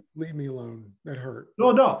 aren't you? Leave me alone. That hurt.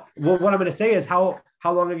 No. Well, what I'm going to say is how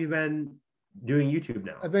long have you been doing YouTube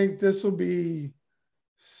now? I think this will be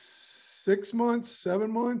 6 months,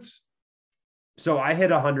 7 months. So I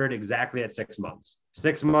hit 100 exactly at 6 months.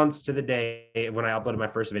 6 months to the day when I uploaded my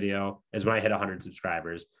first video is when I hit 100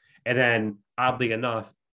 subscribers. And then oddly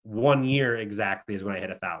enough, 1 year exactly is when I hit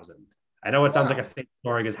 1,000. I know it sounds like a fake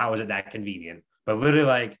story because how is it that convenient? But literally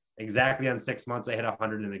like exactly on 6 months, I hit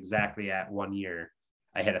 100 and exactly at 1 year,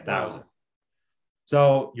 I hit 1,000. Wow.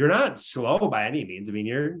 So you're not slow by any means. I mean,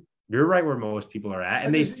 you're right where most people are at.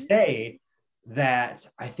 And they say that,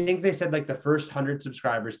 I think they said like the first 100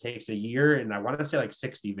 subscribers takes a year. And I want to say like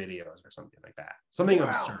 60 videos or something like that. Something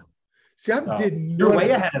absurd. See, you're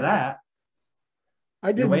way ahead of that.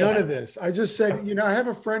 I did none of this. I just said, I have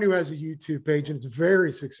a friend who has a YouTube page and it's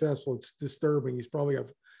very successful. It's disturbing. He's probably got,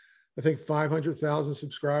 I think, 500,000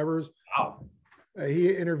 subscribers. Wow. He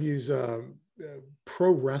interviews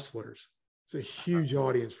pro wrestlers. It's a huge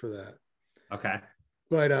audience for that. Okay.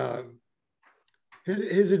 But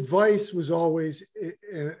his advice was always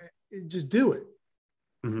just do it.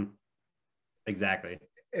 Mm-hmm. Exactly.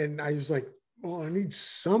 And I was like, well, I need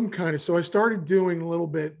some kind of, so I started doing a little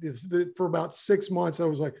bit for about 6 months. I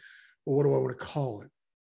was like, well, what do I want to call it?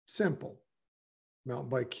 Simple. Mountain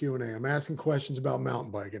bike Q&A. I'm asking questions about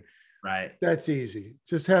mountain biking. Right. That's easy.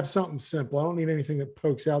 Just have something simple. I don't need anything that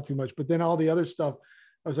pokes out too much. But then all the other stuff,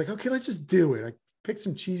 I was like, okay, let's just do it. I picked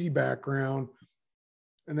some cheesy background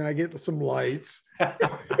and then I get some lights.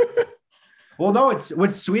 Well, no,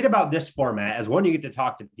 what's sweet about this format is one, you get to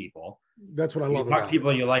talk to people. That's what I love. Talk to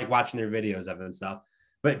people you like watching their videos of and stuff.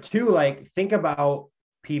 But two, like think about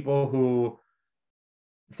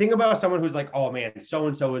someone who's like, oh man,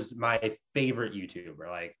 so-and-so is my favorite YouTuber.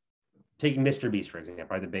 Like taking Mr. Beast, for example,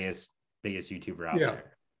 probably the biggest YouTuber out there.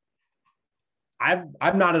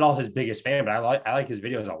 I'm not at all his biggest fan, but I like his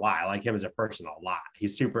videos a lot. I like him as a person a lot.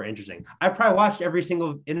 He's super interesting. I've probably watched every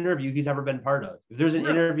single interview he's ever been part of. If there's an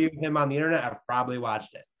interview of him on the internet, I've probably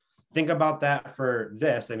watched it. Think about that for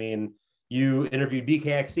this. I mean, you interviewed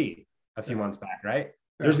BKXC a few months back, right?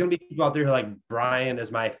 There's going to be people out there who are like, Brian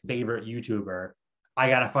is my favorite YouTuber. I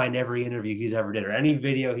got to find every interview he's ever did or any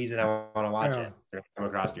video he's in. I want to watch it. They're going to come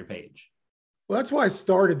across your page. Well, that's why I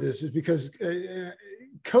started this, is because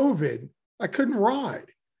COVID, I couldn't ride.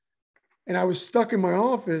 And I was stuck in my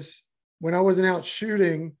office. When I wasn't out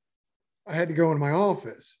shooting, I had to go in my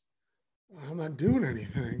office. I'm not doing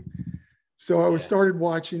anything. So I started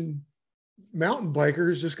watching mountain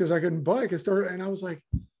bikers just because I couldn't bike. And I was like,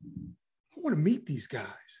 I want to meet these guys.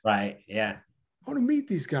 Right. Yeah. I want to meet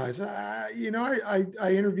these guys. I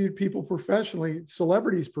interviewed people professionally,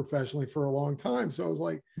 celebrities professionally for a long time. So I was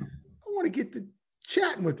like, I want to get to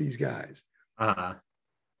chatting with these guys. Uh-huh.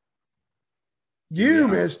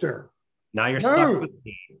 Mister. Now you're stuck with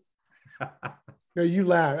me. No, you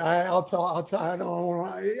laugh. I'll tell. I don't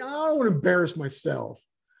want to embarrass myself.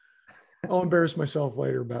 I'll embarrass myself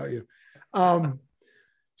later about you.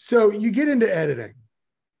 So you get into editing.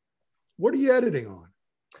 What are you editing on?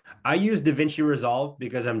 I use DaVinci Resolve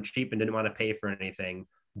because I'm cheap and didn't want to pay for anything,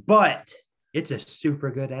 but it's a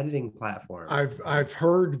super good editing platform. I've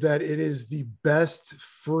heard that it is the best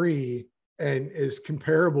free and is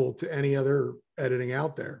comparable to any other editing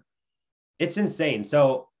out there. It's insane.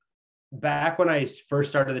 So back when I first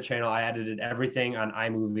started the channel, I edited everything on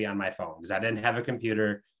iMovie on my phone because I didn't have a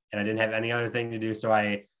computer and I didn't have any other thing to do. So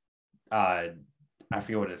I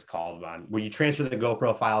forget what it's called, where you transfer the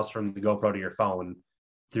GoPro files from the GoPro to your phone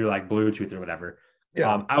through like Bluetooth or whatever.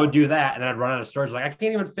 Yeah. I would do that and then I'd run out of storage. Like I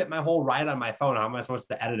can't even fit my whole ride on my phone. How am I supposed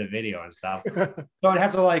to edit a video and stuff? So I'd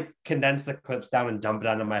have to like condense the clips down and dump it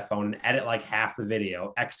onto my phone and edit like half the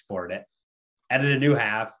video, export it, edit a new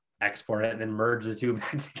half, export it, and then merge the two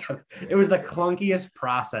back together. It was the clunkiest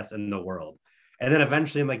process in the world. And then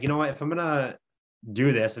eventually I'm like, you know what, if I'm going to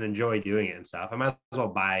do this and enjoy doing it and stuff, I might as well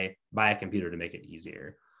buy a computer to make it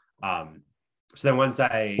easier. So then once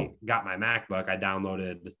I got my MacBook, I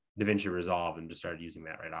downloaded DaVinci Resolve and just started using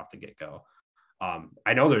that right off the get-go.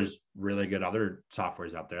 I know there's really good other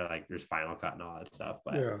softwares out there, like there's Final Cut and all that stuff,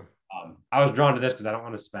 but I was drawn to this because I don't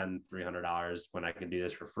want to spend $300 when I can do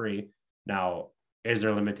this for free. Now, is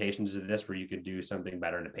there limitations to this where you could do something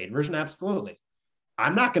better in a paid version? Absolutely.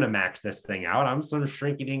 I'm not going to max this thing out. I'm some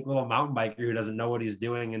shrinky dink little mountain biker who doesn't know what he's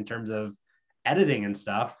doing in terms of editing and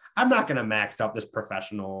stuff. I'm not going to max out this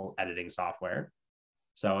professional editing software.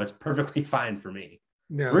 So it's perfectly fine for me.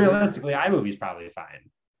 No, realistically, iMovie is probably fine,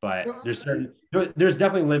 but there's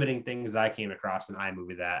definitely limiting things that I came across in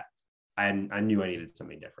iMovie that I knew I needed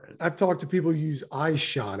something different. I've talked to people who use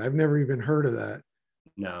iShot. I've never even heard of that.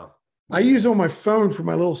 No. I use on my phone for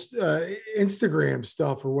my little Instagram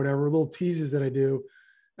stuff or whatever, little teases that I do.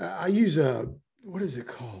 I use what is it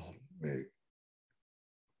called?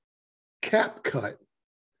 CapCut.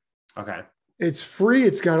 Okay. It's free.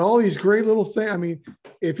 It's got all these great little things. I mean,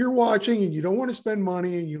 if you're watching and you don't want to spend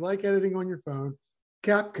money and you like editing on your phone,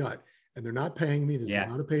 CapCut. And they're not paying me. This is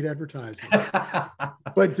not a paid advertisement.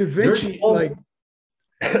 But DaVinci,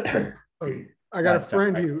 I got a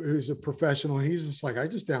friend who's a professional, and he's just like, I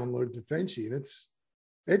just downloaded DaVinci, and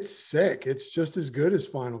it's sick. It's just as good as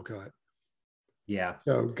Final Cut. Yeah.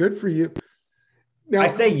 So good for you. Now I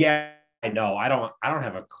say yeah. I know. I don't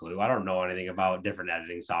have a clue. I don't know anything about different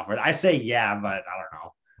editing software. I say yeah, but I don't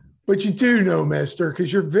know. But you do know, mister,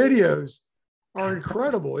 because your videos are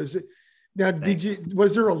incredible. Is it now? Thanks.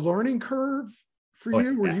 Was there a learning curve for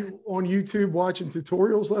you? Yeah. Were you on YouTube watching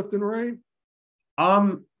tutorials left and right?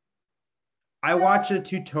 I watch a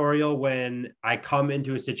tutorial when I come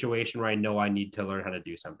into a situation where I know I need to learn how to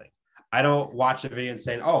do something. I don't watch a video and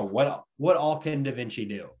saying, oh, what all can DaVinci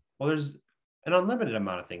do? Well, there's an unlimited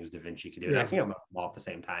amount of things DaVinci can do. And I can't learn them all at the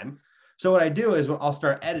same time. So what I do is when I'll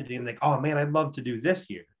start editing, like, oh man, I'd love to do this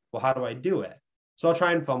here. Well, how do I do it? So I'll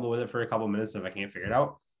try and fumble with it for a couple of minutes. If I can't figure it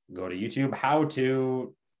out, go to YouTube, how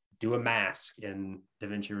to do a mask in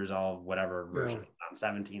DaVinci Resolve, whatever version,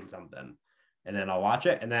 17 something. And then I'll watch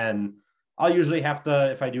it. And then I'll usually have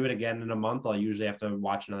to, if I do it again in a month, I'll usually have to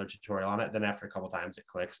watch another tutorial on it. Then after a couple of times it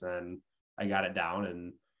clicks, then I got it down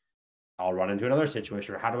and I'll run into another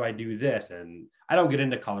situation where how do I do this? And I don't get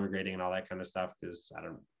into color grading and all that kind of stuff because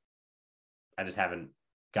I just haven't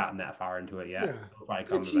gotten that far into it yet. Yeah.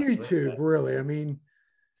 It's YouTube, really. I mean,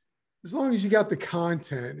 as long as you got the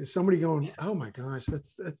content, is somebody going, oh my gosh,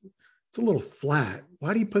 that's it's a little flat.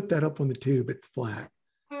 Why do you put that up on the tube? It's flat.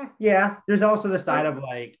 Yeah. There's also the side of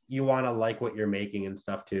like, you want to like what you're making and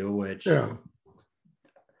stuff too, which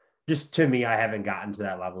just to me, I haven't gotten to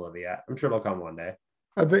that level of it yet. I'm sure it'll come one day.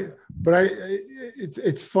 I think, but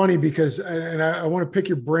it's funny because, and I want to pick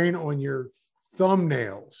your brain on your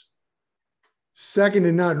thumbnails. Second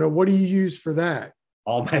to none. What do you use for that?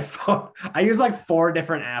 All my phone. I use like 4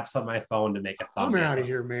 different apps on my phone to make a thumbnail. I'm out of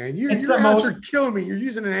here, man. Your apps are killing me. You're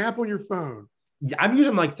using an app on your phone. I'm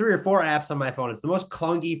using like 3 or 4 apps on my phone. It's the most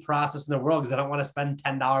clunky process in the world because I don't want to spend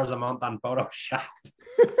 $10 a month on Photoshop.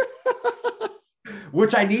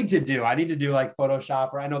 Which I need to do. I need to do like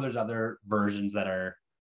Photoshop, or I know there's other versions that are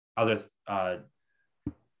other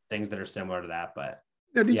things that are similar to that. But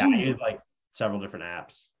now, I use like several different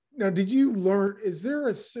apps. Now, did you learn,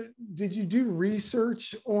 did you do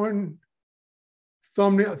research on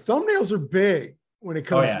thumbnails? Thumbnails are big when it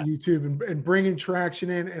comes to YouTube and bringing traction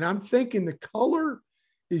in. And I'm thinking the color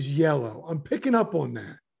is yellow. I'm picking up on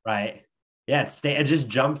that. Right. Yeah. It just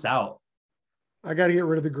jumps out. I got to get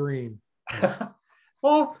rid of the green.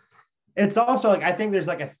 Well, it's also like, I think there's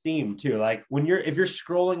like a theme too. Like if you're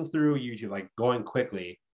scrolling through YouTube, like going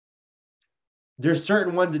quickly, there's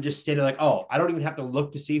certain ones that just stay there like, oh, I don't even have to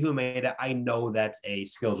look to see who made it. I know that's a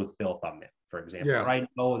Skills with Phil thumbnail, for example. Or I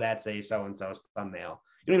know that's a so-and-so's thumbnail.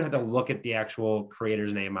 You don't even have to look at the actual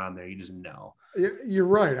creator's name on there. You just know. You're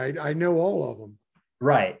right. I know all of them.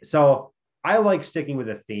 Right. So I like sticking with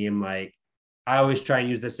a theme. Like I always try and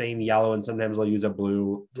use the same yellow, and sometimes I'll use a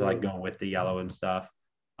blue to like go with the yellow and stuff.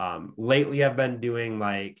 Lately I've been doing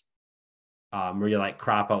like where you like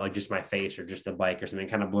crop out like just my face or just the bike or something,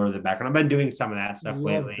 kind of blur the background. I've been doing some of that stuff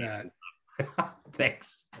lately.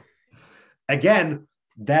 Thanks. Again,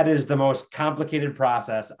 that is the most complicated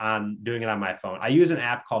process on doing it on my phone. I use an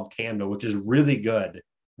app called Canva, which is really good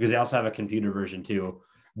because they also have a computer version too.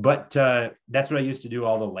 But that's what I used to do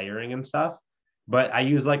all the layering and stuff. But I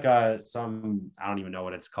use like I don't even know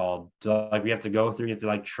what it's called. So like we have to go through, you have to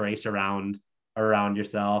like trace around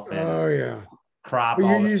yourself. And crop. But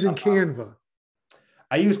you're using Canva.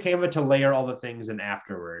 I use Canva to layer all the things in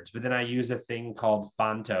afterwards, but then I use a thing called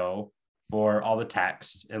Fonto for all the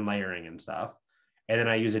text and layering and stuff. And then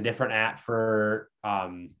I use a different app for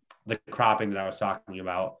the cropping that I was talking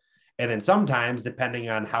about. And then sometimes, depending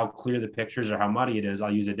on how clear the pictures or how muddy it is,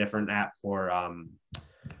 I'll use a different app for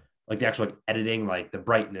like the actual editing, like the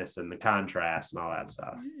brightness and the contrast and all that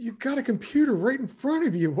stuff. You've got a computer right in front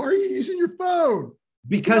of you. Why are you using your phone?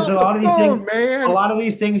 Because a lot of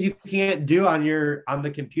these things you can't do on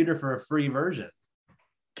the computer for a free version.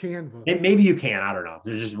 Canva. Maybe you can. I don't know.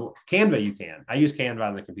 There's just Canva. You can. I use Canva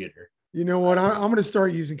on the computer. You know what? I'm going to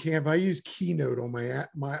start using Canva. I use Keynote on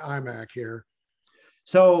my iMac here.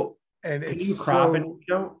 So and can it's you crop it?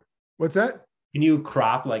 What's that? Can you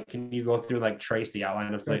crop, like, can you go through, like, trace the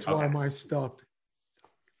outline of That's why my stuff.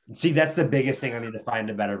 See, that's the biggest thing I need to find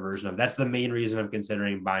a better version of. That's the main reason I'm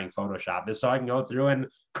considering buying Photoshop, is so I can go through and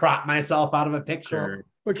crop myself out of a picture.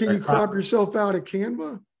 But can you crop yourself out of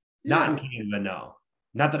Canva? Not in Canva, no.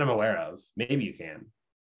 Not that I'm aware of. Maybe you can.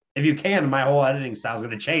 If you can, my whole editing style is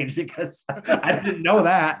going to change because I didn't know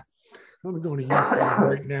that. I'm going to YouTube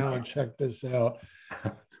right now and check this out.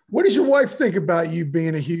 What does your wife think about you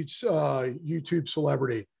being a huge YouTube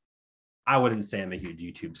celebrity? I wouldn't say I'm a huge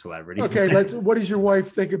YouTube celebrity. Okay, what does your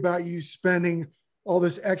wife think about you spending all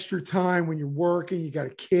this extra time when you're working? You got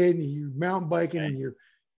a kid and you're mountain biking and you're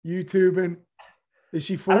YouTubing. Is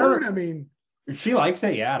she for it? I mean, she likes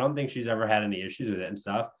it. Yeah, I don't think she's ever had any issues with it and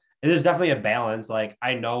stuff. And there's definitely a balance. Like,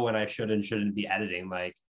 I know when I should and shouldn't be editing.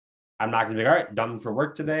 Like, I'm not going to be all right, done for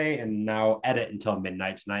work today, and now edit until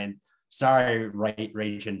midnight tonight. Sorry,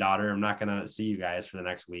 Rach and daughter, I'm not going to see you guys for the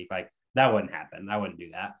next week. Like, that wouldn't happen. I wouldn't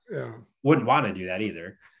do that. Yeah. Wouldn't want to do that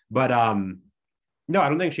either. But no, I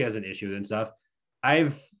don't think she has an issue with it and stuff.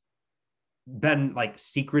 I've been, like,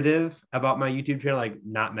 secretive about my YouTube channel. Like,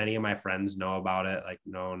 not many of my friends know about it. Like,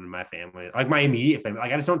 no one in my family, like my immediate family.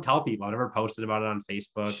 Like, I just don't tell people. I've never posted about it on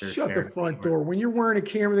Facebook. Or shut the front door. When you're wearing a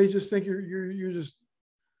camera, they just think you're just.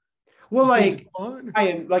 Well, like, I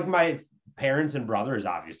am, like, my parents and brothers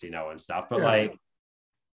obviously know and stuff, but like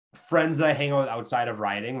friends that I hang out with outside of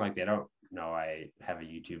riding, like, they don't know I have a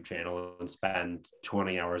YouTube channel and spend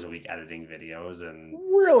 20 hours a week editing videos. And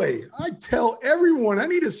really, I tell everyone I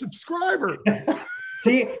need a subscriber.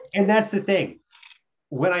 See, and that's the thing.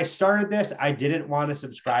 When I started this, I didn't want a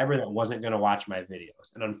subscriber that wasn't going to watch my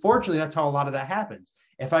videos. And unfortunately, that's how a lot of that happens.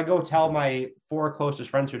 If I go tell my 4 closest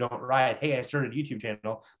friends who don't ride, hey, I started a YouTube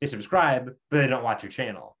channel, they subscribe, but they don't watch your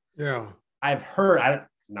channel. Yeah. I've heard,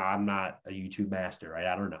 I'm not a YouTube master, right?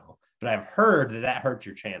 I don't know. But I've heard that hurts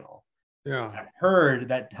your channel. Yeah. I've heard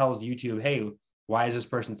that tells YouTube, hey, why is this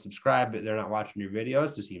person subscribed, but they're not watching your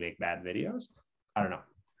videos? Does he make bad videos? I don't know.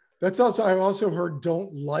 I've also heard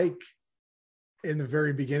don't like in the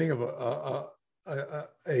very beginning of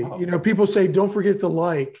you know, people say, don't forget to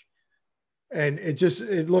like. And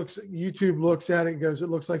YouTube looks at it and goes, it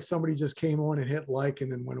looks like somebody just came on and hit like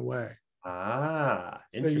and then went away. Ah,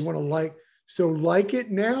 so you want to like, so like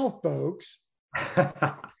it now, folks.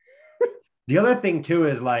 The other thing too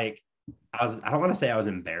is, like, I don't want to say I was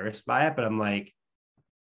embarrassed by it, but I'm like,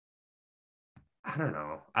 I don't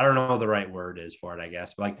know the right word is for it, I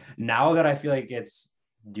guess. But like, now that I feel like it's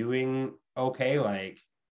doing okay, like,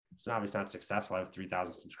 it's obviously not successful. I have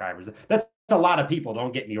 3,000 subscribers. That's a lot of people,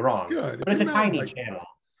 don't get me wrong. It's good. But it's a tiny channel.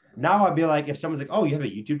 Now I'd be like, if someone's like, oh, you have a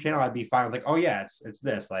YouTube channel, I'd be fine with, like, oh yeah, it's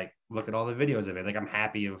this. Like, look at all the videos of it. Like, I'm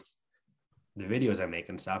happy of the videos I make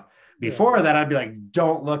and stuff. Before that, I'd be like,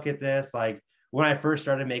 don't look at this. Like, when I first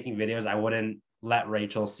started making videos, I wouldn't let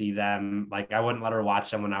Rachel see them. Like, I wouldn't let her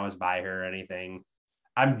watch them when I was by her or anything.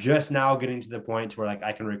 I'm just now getting to the point where, like,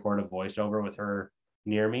 I can record a voiceover with her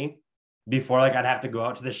near me. Before, like, I'd have to go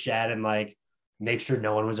out to the shed and, like, make sure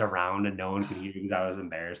no one was around and no one could hear because I was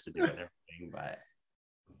embarrassed to do it and everything. But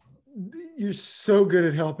you're so good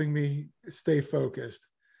at helping me stay focused,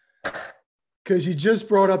 because you just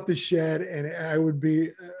brought up the shed, and I would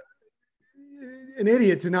be an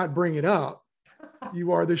idiot to not bring it up.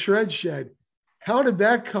 You are the shred shed. How did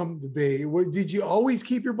that come to be? Did you always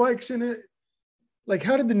keep your bikes in it? Like,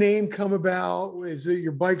 how did the name come about? Is it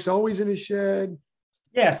your bike's always in a shed?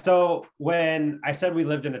 Yeah. So when I said we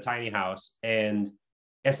lived in a tiny house, and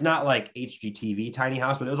it's not like HGTV tiny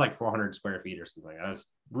house, but it was like 400 square feet or something. It was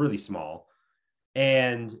really small.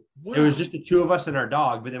 And it was just the 2 of us and our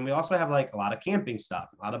dog. But then we also have, like, a lot of camping stuff,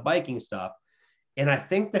 a lot of biking stuff. And I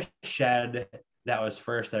think the shed that was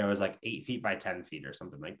first there was like 8 feet by 10 feet or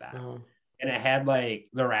something like that. And it had, like,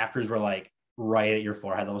 the rafters were, like, right at your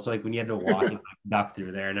forehead level. So, like, when you had to walk and, like, duck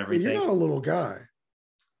through there and everything. You're not a little guy.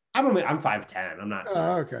 I'm 5'10". I'm not.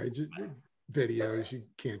 Okay. Just videos, you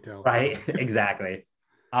can't tell. Right. Exactly.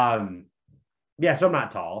 Yeah. So I'm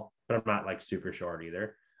not tall, but I'm not, like, super short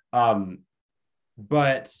either.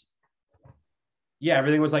 But yeah,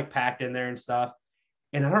 everything was, like, packed in there and stuff.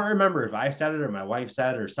 And I don't remember if I said it or my wife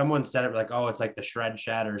said it or someone said it, like, oh, it's like the shred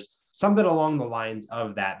shed or something along the lines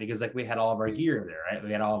of that, because, like, we had all of our gear there, right?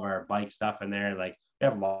 We had all of our bike stuff in there. Like, we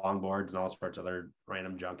have longboards and all sorts of other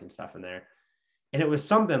random junk and stuff in there. And it was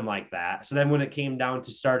something like that. So then when it came down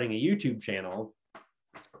to starting a YouTube channel,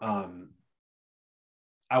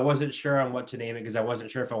 I wasn't sure on what to name it because I wasn't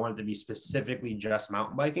sure if I wanted to be specifically just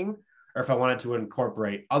mountain biking or if I wanted to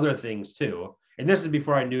incorporate other things too. And this is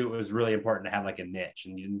before I knew it was really important to have like a niche.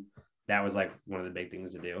 And that was like one of the big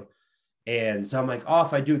things to do. And so I'm like, oh,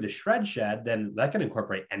 if I do the shred shed, then that can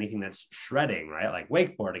incorporate anything that's shredding, right? Like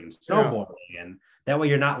wakeboarding and snowboarding. Yeah. And that way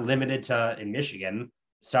you're not limited to, in Michigan,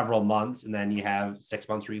 several months. And then you have 6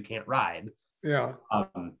 months where you can't ride. Yeah.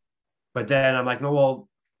 But then I'm like, no, well,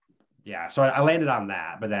 yeah. So I landed on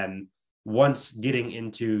that. But then once getting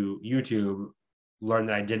into YouTube, learned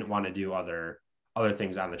that I didn't want to do other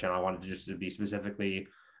things on the channel. I wanted to just to be specifically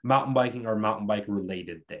mountain biking or mountain bike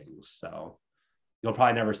related things. So you'll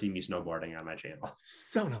probably never see me snowboarding on my channel.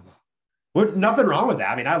 Son of a. But nothing wrong with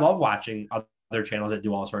that. I mean, I love watching other channels that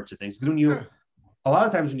do all sorts of things. Because a lot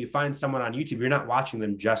of times when you find someone on YouTube, you're not watching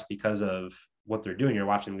them just because of what they're doing. You're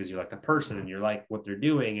watching them because you like the person and you're like what they're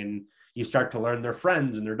doing. And you start to learn their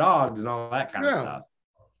friends and their dogs and all that kind of stuff.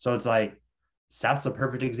 So it's like, Seth's a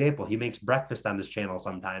perfect example. He makes breakfast on his channel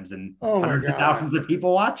sometimes and hundreds of thousands of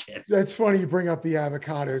people watch it. That's funny. You bring up the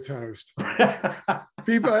avocado toast.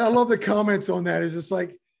 People, I love the comments on that. It's just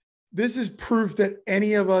like, this is proof that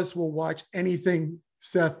any of us will watch anything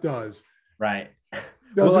Seth does. Right.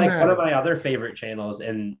 Well, like one of my other favorite channels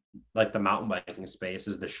in like the mountain biking space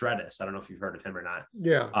is the Shreddist. I don't know if you've heard of him or not.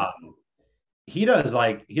 Yeah. He does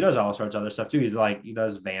all sorts of other stuff too. He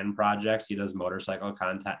does van projects, he does motorcycle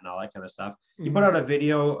content and all that kind of stuff. He put out a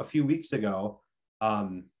video a few weeks ago.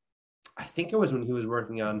 I think it was when he was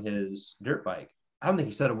working on his dirt bike. I don't think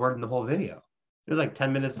he said a word in the whole video. It was like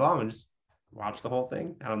 10 minutes long and just watch the whole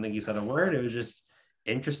thing. I don't think he said a word. It was just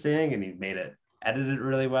interesting and he edited it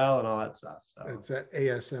really well and all that stuff. So it's that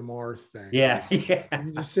ASMR thing. Yeah.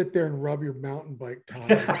 You just sit there and rub your mountain bike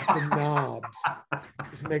tires, just the knobs,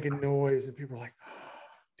 just making noise, and people are like, oh,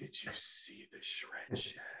 "Did you see the shred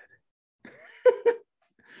shed?"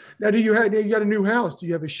 Now, you got a new house? Do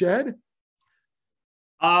you have a shed?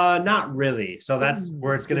 Not really. So that's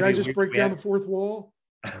where it's going to be. Did I just break down the fourth wall?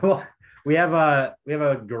 Well, we have a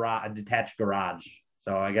garage, a detached garage.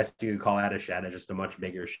 So I guess you could call that a shed. It's just a much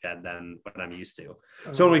bigger shed than what I'm used to.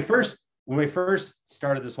 So when we first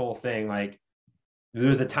started this whole thing, like there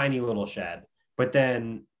was a tiny little shed, but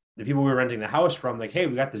then the people we were renting the house from, like, hey,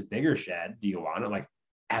 we got this bigger shed. Do you want it? Like,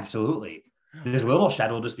 absolutely. This little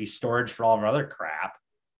shed will just be storage for all of our other crap.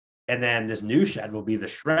 And then this new shed will be the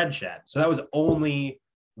shred shed. So that was only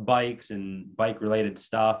bikes and bike related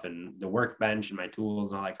stuff and the workbench and my tools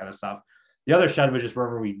and all that kind of stuff. The other shed was just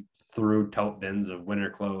wherever we threw tote bins of winter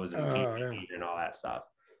clothes and and all that stuff.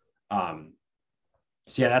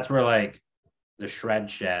 So yeah, that's where like the shred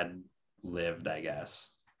shed lived, I guess.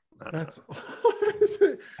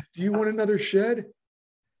 Do you want another shed?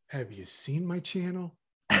 Have you seen my channel?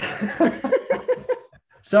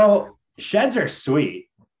 So sheds are sweet,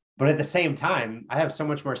 but at the same time, I have so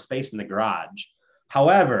much more space in the garage.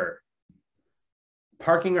 However,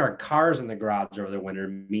 parking our cars in the garage over the winter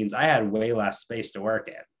means I had way less space to work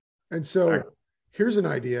in. And so here's an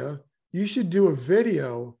idea. You should do a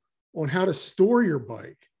video on how to store your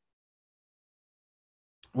bike.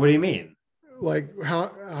 What do you mean? Like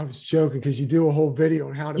how I was joking because you do a whole video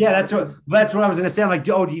on how to. Yeah, that's what I was going to say. I'm like,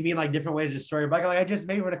 oh, do you mean like different ways to store your bike? Like I just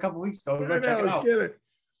made one a couple weeks ago. Go check it out. Get it.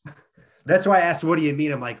 That's why I asked, what do you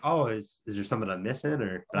mean? I'm like, oh, is there something I'm missing?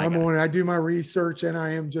 Or I do my research and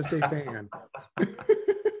I am just a fan.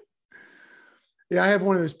 Yeah, I have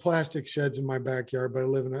one of those plastic sheds in my backyard, but I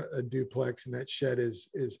live in a duplex, and that shed is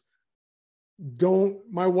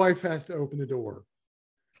my wife has to open the door.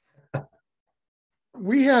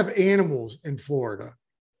 We have animals in Florida.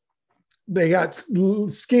 They got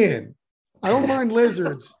skin. I don't mind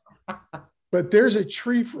lizards, but there's a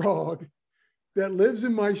tree frog that lives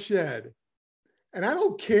in my shed. And I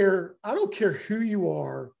don't care who you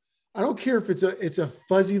are. I don't care if it's a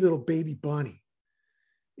fuzzy little baby bunny.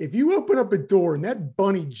 If you open up a door and that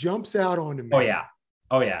bunny jumps out onto me.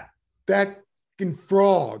 Oh yeah. That fucking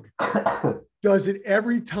frog does it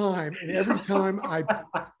every time. And every time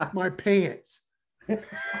my pants. So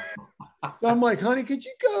I'm like, honey, could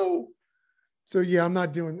you go? So yeah, I'm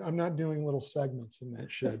not doing little segments in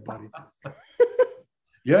that shed, buddy.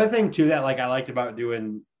 The other thing too that like I liked about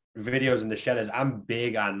doing videos in the shed is I'm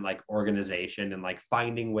big on like organization and like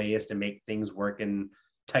finding ways to make things work in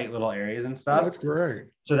tight little areas and stuff. Oh, that's great.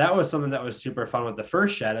 So that was something that was super fun with the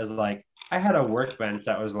first shed is like I had a workbench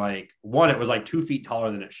that was like it was like 2 feet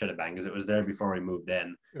taller than it should have been because it was there before we moved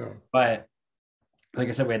in. Yeah. But like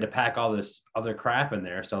I said, we had to pack all this other crap in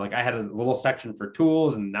there. So like I had a little section for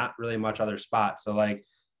tools and not really much other spots. So like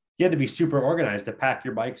you had to be super organized to pack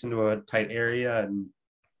your bikes into a tight area and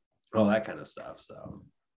all that kind of stuff. So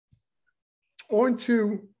On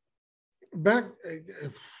to back.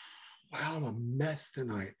 Wow, I'm a mess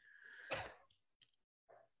tonight.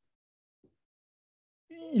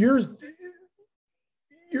 You're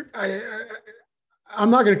I'm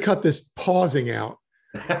not going to cut this pausing out.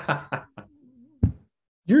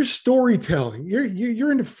 You're storytelling.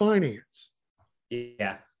 You're into finance.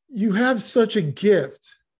 Yeah. You have such a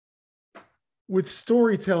gift with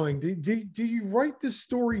storytelling. Do you write the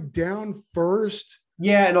story down first?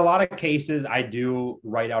 Yeah, in a lot of cases, I do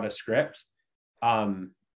write out a script,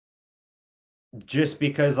 just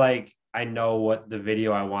because like I know what the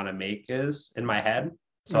video I want to make is in my head.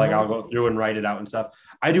 So like I'll go through and write it out and stuff.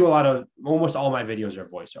 I do almost all my videos are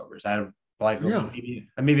voiceovers. I have like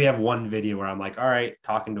maybe have one video where I'm like, all right,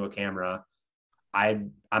 talking to a camera.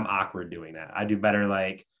 I'm awkward doing that. I do better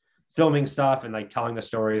like filming stuff and like telling the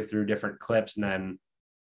story through different clips and then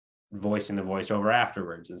voicing the voiceover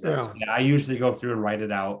afterwards and stuff. So, I usually go through and write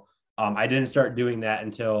it out. I didn't start doing that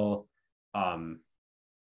until a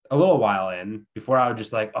little while in, before I would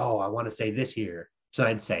just like, oh, I want to say this here. So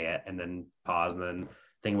I'd say it and then pause and then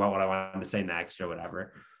think about what I wanted to say next or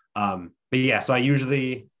whatever. But yeah, so I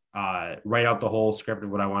usually write out the whole script of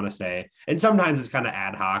what I want to say. And sometimes it's kind of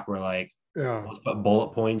ad hoc where like, I'll put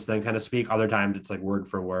bullet points, then kind of speak. Other times it's like word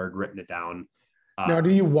for word, written it down. Now,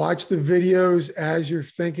 do you watch the videos as you're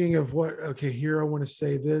thinking of what, okay, here I want to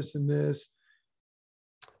say this and this?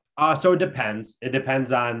 So it depends. It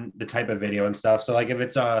depends on the type of video and stuff. So like if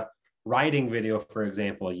it's a writing video, for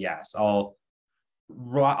example, yes, I'll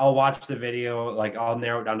watch the video, like I'll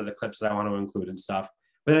narrow it down to the clips that I want to include and stuff.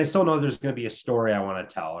 But I still know there's going to be a story I want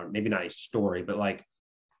to tell, or maybe not a story, but like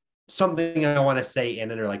something I want to say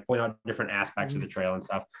in it, or like point out different aspects of the trail and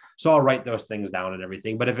stuff. So I'll write those things down and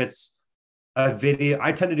everything. But if it's a video,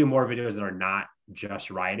 I tend to do more videos that are not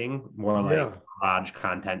just writing, more like garage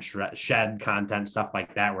content, shed content, stuff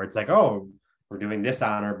like that, where it's like, oh, we're doing this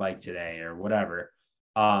on our bike today or whatever.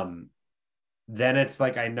 Then it's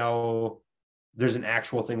like, I know there's an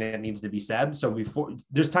actual thing that needs to be said. So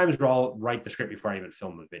there's times where I'll write the script before I even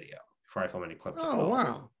film the video, before I film any clips. Oh,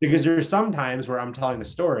 wow. Because there's some times where I'm telling the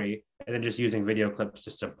story and then just using video clips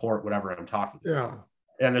to support whatever I'm talking about.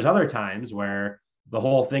 Yeah. And there's other times where the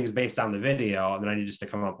whole thing is based on the video, and then I need just to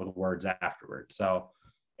come up with words afterwards. So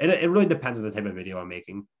it really depends on the type of video I'm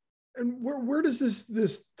making. And where does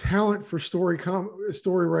this talent for story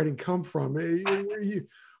writing come from?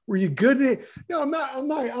 Were you good at it? No,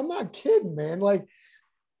 I'm not kidding, man. Like,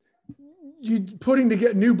 you putting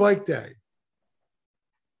together new bike day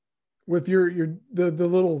with the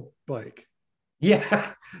little bike.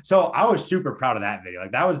 Yeah. So I was super proud of that video.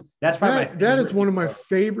 Like that's probably that is one of my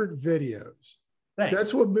favorite videos. Thanks.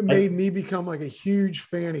 That's what made me become like a huge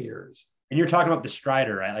fan of yours. And you're talking about the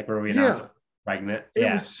Strider, right? Like where we announced pregnant.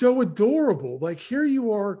 It was so adorable. Like, here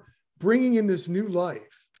you are bringing in this new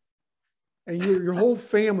life, and your whole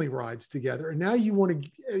family rides together. And now you want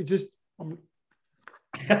to just,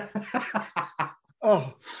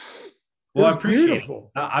 well, it's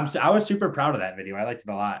beautiful. I was super proud of that video. I liked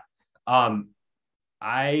it a lot.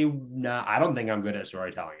 I don't think I'm good at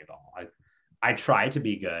storytelling at all. I try to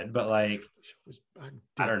be good, but like,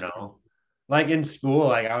 I don't know. Like in school,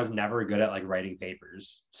 like I was never good at like writing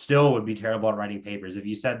papers. Still would be terrible at writing papers. If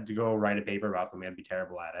you said to go write a paper about something, I'd be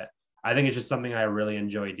terrible at it. I think it's just something I really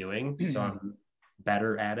enjoy doing. So I'm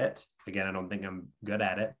better at it. Again, I don't think I'm good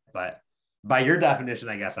at it, but by your definition,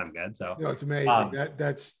 I guess I'm good. So no, it's amazing.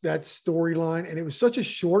 That's storyline. And it was such a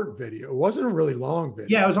short video. It wasn't a really long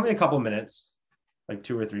video. Yeah, it was only a couple minutes. Like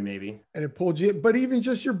 2 or 3 maybe. And it pulled you, but even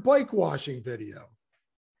just your bike washing video.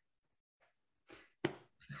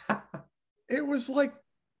 It was like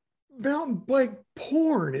mountain bike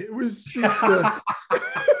porn. It was just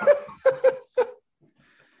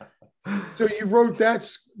So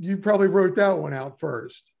you probably wrote that one out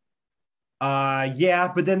first.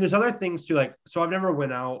 Yeah, but then there's other things too. Like, so I've never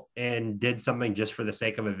went out and did something just for the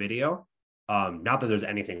sake of a video. Not that there's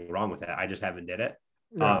anything wrong with that. I just haven't did it.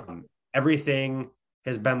 Yeah. Everything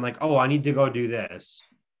has been like, oh, I need to go do this.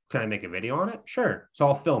 Can I make a video on it? Sure. So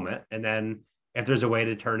I'll film it. And then if there's a way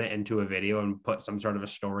to turn it into a video and put some sort of a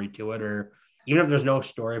story to it, or even if there's no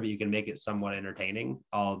story, but you can make it somewhat entertaining,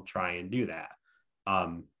 I'll try and do that.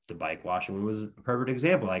 The bike washing was a perfect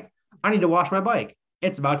example. Like, I need to wash my bike.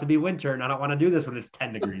 It's about to be winter and I don't want to do this when it's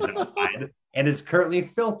 10 degrees outside and it's currently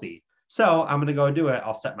filthy. So I'm going to go do it.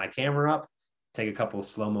 I'll set my camera up, take a couple of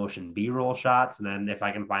slow motion B-roll shots. And then if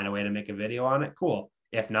I can find a way to make a video on it, cool.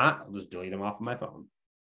 If not, I'll just delete them off of my phone.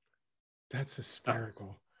 That's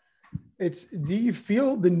hysterical. Do you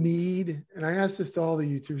feel the need, and I ask this to all the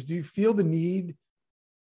YouTubers, do you feel the need,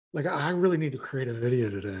 like, I really need to create a video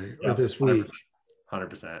today or this week?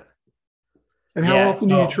 100%. And how often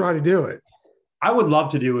do you try to do it? I would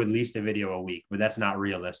love to do at least a video a week, but that's not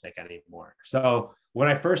realistic anymore. So when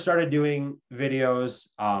I first started doing videos,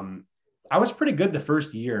 I was pretty good the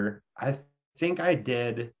first year. I think I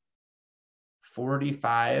did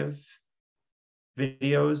 45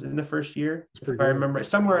 videos in the first year, if I remember,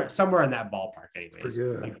 somewhere in that ballpark, anyways,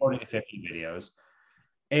 like 40 to 50 videos.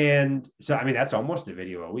 And so, I mean, that's almost a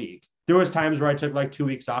video a week. There was times where I took like 2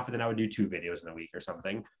 weeks off, and then I would do 2 videos in a week or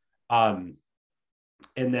something.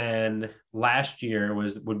 And then last year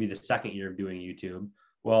would be the second year of doing YouTube.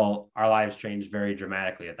 Well, our lives changed very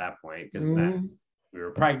dramatically at that point because then we were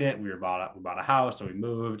pregnant, we bought a house, so we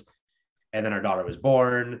moved, and then our daughter was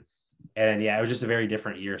born. And yeah, it was just a very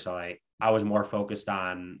different year. So like I was more focused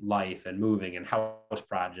on life and moving and house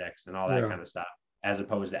projects and all that kind of stuff, as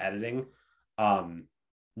opposed to editing.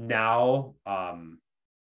 Now,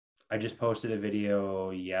 I just posted a video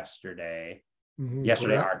yesterday.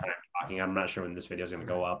 Yesterday, our time talking. I'm not sure when this video is going to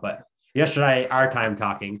go up, but yesterday, our time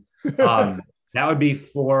talking. That would be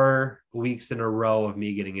 4 weeks in a row of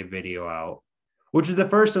me getting a video out, which is the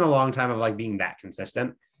first in a long time of like being that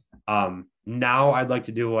consistent. Now I'd like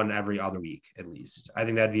to do one every other week, at least. I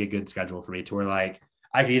think that'd be a good schedule for me, to where like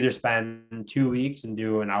I could either spend 2 weeks and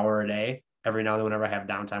do an hour a day every now and then whenever I have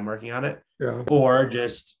downtime working on it, or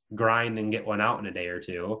just grind and get one out in a day or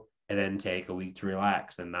two, and then take a week to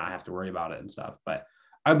relax and not have to worry about it and stuff. But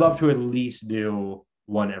I'd love to at least do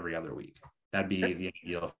one every other week. That'd be the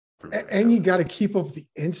ideal for me. And you got to keep up with the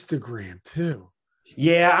Instagram too.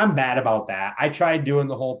 Yeah, I'm bad about that. I tried doing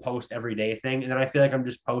the whole post every day thing, and then I feel like I'm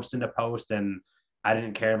just posting to post, and I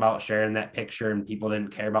didn't care about sharing that picture, and people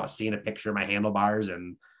didn't care about seeing a picture of my handlebars.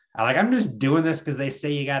 And I'm just doing this because they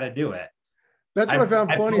say you got to do it. That's what I found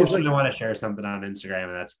funny. Is like, I want to share something on Instagram,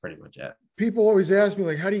 and that's pretty much it. People always ask me,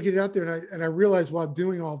 like, how do you get it out there? And I realized while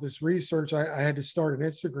doing all this research, I had to start an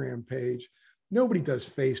Instagram page. Nobody does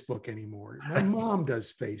Facebook anymore. My mom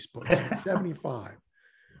does Facebook. She's 75.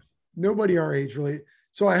 Nobody our age really.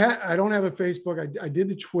 So I don't have a Facebook. I did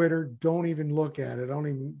the Twitter. Don't even look at it. I don't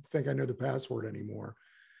even think I know the password anymore.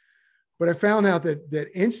 But I found out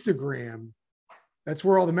that Instagram, that's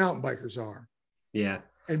where all the mountain bikers are. Yeah.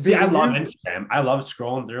 And see, I love Instagram. I love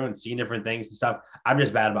scrolling through and seeing different things and stuff. I'm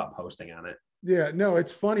just bad about posting on it. Yeah, no,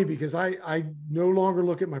 it's funny because I no longer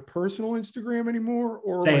look at my personal Instagram anymore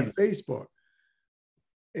or my Facebook.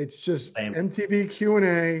 It's just MTV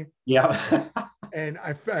Q&A. Yeah. And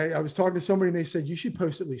I was talking to somebody and they said, you should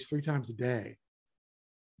post at least 3 times a day.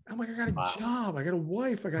 I'm like, I got a job. I got a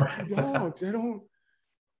wife. I got 2 dogs. I don't.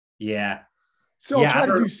 Yeah. So I'll try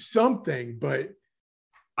to do something, but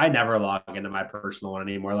I never log into my personal one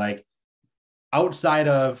anymore. Like outside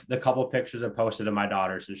of the couple of pictures I posted of my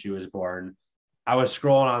daughter since she was born, I was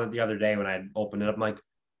scrolling on it the other day when I opened it up. I'm like,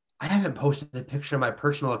 I haven't posted a picture of my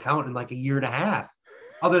personal account in like a year and a half,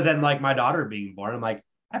 other than like my daughter being born. I'm like,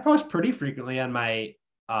 I post pretty frequently on my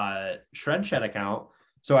Shred Shed account.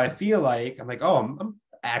 So I feel like I'm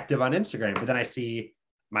active on Instagram, but then I see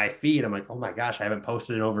my feed. I'm like, oh my gosh, I haven't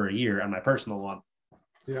posted in over a year on my personal one.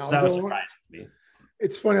 Yeah, so that was surprising to me.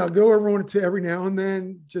 It's funny. I'll go over to every now and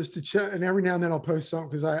then just to check, and every now and then I'll post something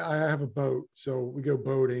because I have a boat, so we go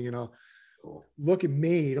boating, and I'll look at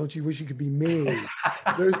me. Don't you wish you could be me?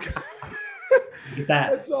 Those Get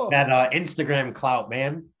that Instagram clout,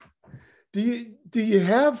 man. Do you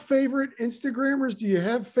have favorite Instagrammers? Do you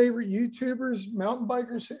have favorite YouTubers, mountain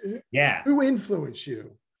bikers? Yeah. Who influence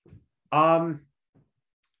you?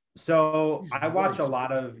 So I watch a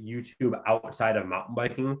lot of YouTube outside of mountain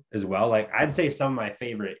biking as well. Like I'd say some of my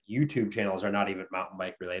favorite YouTube channels are not even mountain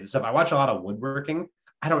bike related stuff. I watch a lot of woodworking.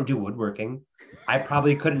 I don't do woodworking. I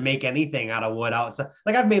probably couldn't make anything out of wood outside.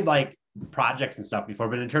 Like I've made like projects and stuff before,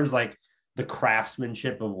 but in terms of like the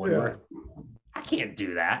craftsmanship of woodwork, I can't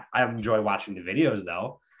do that. I enjoy watching the videos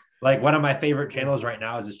though. Like one of my favorite channels right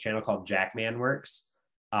now is this channel called Jackman Works.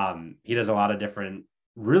 He does a lot of different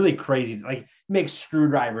really crazy, like he makes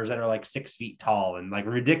screwdrivers that are like 6 feet tall and like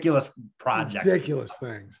ridiculous projects. Ridiculous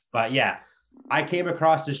things. But yeah, I came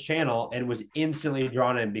across this channel and was instantly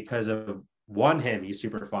drawn in because of him, he's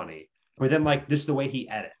super funny. But then like just the way he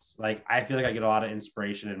edits. Like I feel like I get a lot of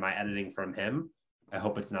inspiration in my editing from him. I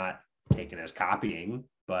hope it's not taken as copying,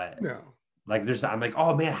 but no. Like I'm like,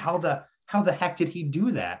 oh man, how the heck did he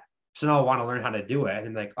do that? So now I want to learn how to do it.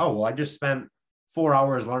 And like, oh well, I just spent 4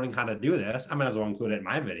 hours learning how to do this. I might as well include it in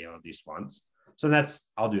my video at least once. So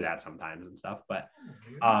I'll do that sometimes and stuff. But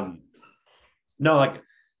no, like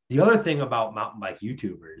the other thing about mountain bike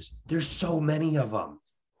YouTubers, there's so many of them.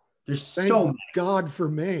 Thank God for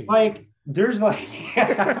me. Like there's like,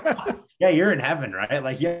 yeah, you're in heaven, right?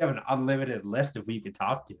 Like you have an unlimited list of who you could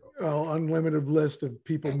talk to. Well, unlimited list of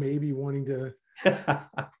people maybe wanting to But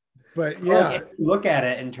Well, yeah, like, if you look at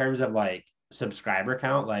it in terms of like subscriber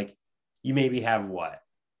count, like you maybe have what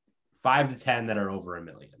 5 to 10 that are over 1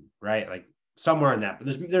 million, right? Like somewhere in that,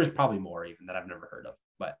 but there's probably more even that I've never heard of.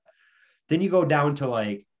 But then you go down to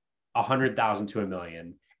like 100,000 to 1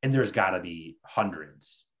 million, and there's got to be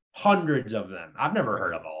hundreds of them. I've never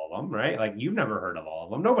heard of all of them, right? Like you've never heard of all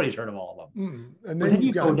of them. Nobody's heard of all of them. and But then then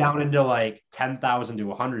you've you go got down into like 10,000 to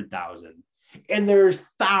 100,000, and there's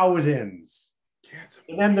thousands.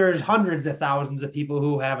 And then there's hundreds of thousands of people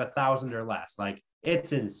who have 1,000 or less. Like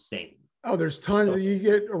it's insane. oh, there's tons that you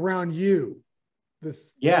get around you, the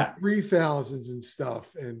Yeah. 3,000s and stuff.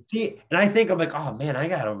 And See, and I think I'm like, oh man, I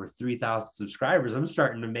got over 3,000 subscribers. I'm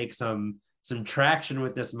starting to make some traction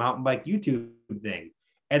with this mountain bike YouTube thing.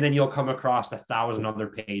 And then you'll come across 1,000 other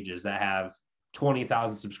pages that have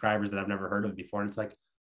 20,000 subscribers that I've never heard of before. And it's like,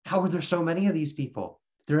 how are there so many of these people?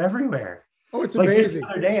 They're everywhere. oh, it's Like amazing. the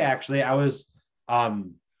other day, actually, I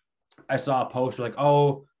saw a post like,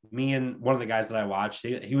 oh, me and one of the guys that I watched,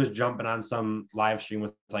 he was jumping on some live stream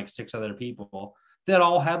with like 6 other people that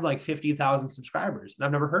all had like 50,000 subscribers. And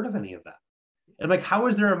I've never heard of any of that. And I'm like, how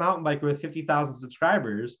is there a mountain biker with 50,000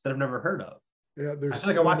 subscribers that I've never heard of? Yeah, there's I feel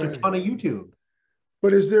like I watch a ton of YouTube.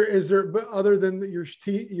 But is there, but other than your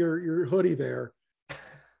hoodie there,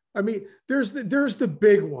 I mean, there's the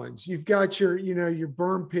big ones. You've got your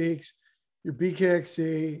Burn Peaks, your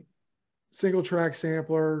BKXC, single track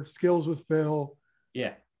sampler, Skills with Phil.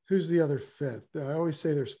 Yeah. Who's the other fifth? I always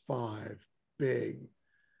say there's 5 big.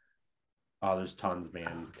 Oh, there's tons,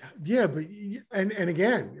 man. Yeah, but and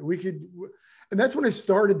again, and that's when I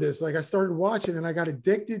started this. Like I started watching, and I got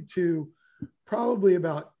addicted to probably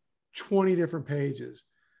about 20 different pages.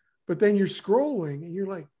 But then you're scrolling, and you're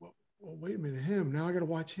like, well wait a minute, him. Now I got to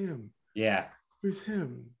watch him. Yeah. Who's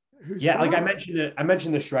him? Like I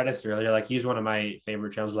mentioned the Shreddist earlier. Like he's one of my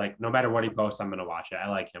favorite channels. Like no matter what he posts, I'm gonna watch it. I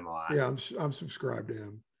like him a lot. Yeah, I'm subscribed to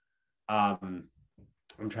him. I'm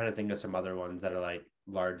trying to think of some other ones that are like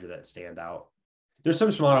larger that stand out. There's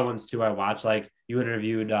some smaller ones too. I watch, like you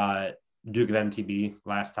interviewed Duke of MTB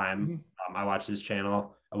last time. Mm-hmm. I watched his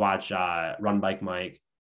channel. I watch Run Bike Mike,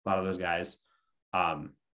 a lot of those guys.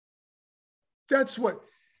 That's what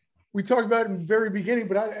we talked about in the very beginning,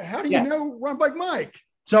 but how do you know Run Bike Mike?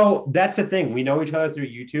 So that's the thing. We know each other through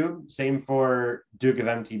YouTube. Same for Duke of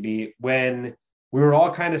MTB. When we were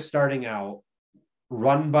all kind of starting out,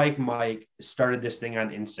 Run Bike Mike started this thing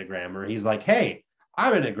on Instagram where he's like, hey,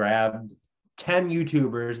 I'm going to grab 10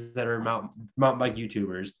 YouTubers that are mountain bike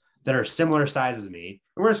YouTubers that are similar size as me.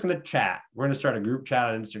 And we're just going to chat. We're going to start a group chat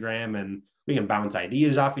on Instagram, and we can bounce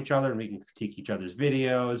ideas off each other, and we can critique each other's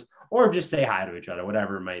videos or just say hi to each other,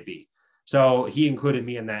 whatever it might be. So he included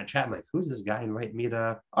me in that chat. I'm like, who's this guy inviting me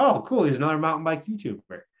to? Oh, cool. He's another mountain bike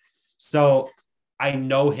YouTuber. So I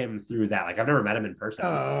know him through that. Like I've never met him in person.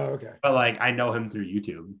 Oh, okay. But like I know him through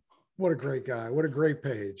YouTube. What a great guy. What a great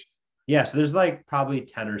page. Yeah. So there's like probably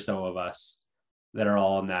 10 or so of us that are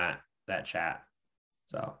all in that chat.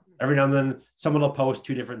 So every now and then someone will post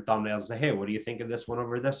 2 different thumbnails and say, hey, what do you think of this one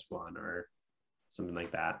over this one? Or something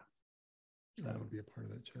like that. So. I would be a part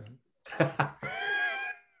of that chat.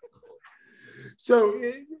 So,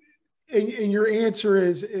 and your answer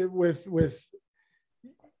is with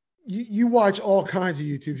you watch all kinds of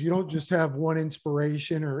YouTubes. You don't just have one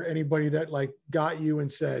inspiration or anybody that like got you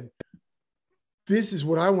and said, this is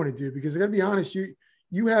what I want to do. Because I got to be honest,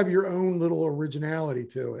 you have your own little originality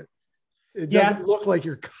to it. It doesn't look like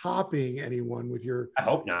you're copying anyone with your. I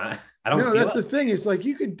hope not. I don't. No, that's the thing. It's like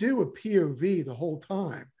you could do a POV the whole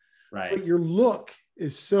time, right? But your look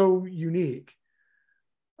is so unique.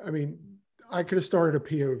 I mean, I could have started a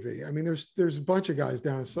POV. I mean, there's a bunch of guys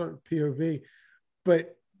down at POV,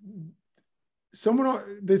 but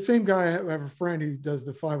the same guy, I have a friend who does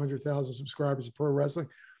the 500,000 subscribers of pro wrestling.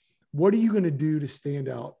 What are you going to do to stand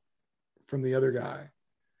out from the other guy?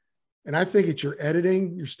 And I think it's your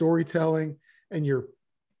editing, your storytelling, and your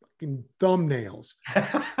fucking thumbnails.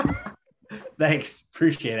 Thanks.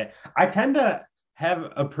 Appreciate it. I tend to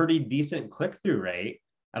have a pretty decent click-through rate.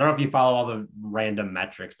 I don't know if you follow all the random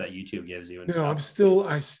metrics that YouTube gives you. No, stuff.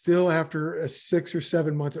 I still after 6 or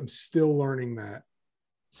 7 months, I'm still learning that.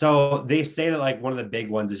 So they say that like one of the big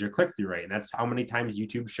ones is your click-through rate. And that's how many times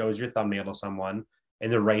YouTube shows your thumbnail to someone and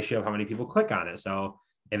the ratio of how many people click on it. So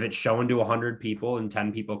if it's shown to 100 people and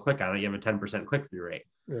 10 people click on it, you have a 10% click-through rate.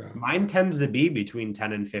 Yeah. Mine tends to be between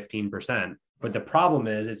 10 and 15%. But the problem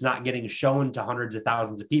is it's not getting shown to hundreds of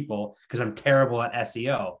thousands of people because I'm terrible at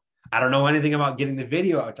SEO. I don't know anything about getting the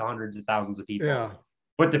video out to hundreds of thousands of people. Yeah.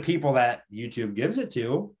 But the people that YouTube gives it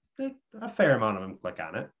to, a fair amount of them click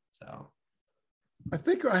on it. So I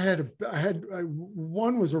think one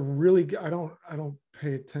was a really good, I don't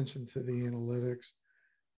pay attention to the analytics.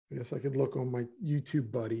 I guess I could look on my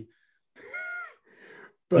YouTube buddy.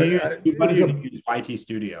 But it was YT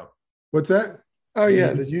Studio. What's that? Oh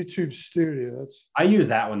yeah, the YouTube Studio. I use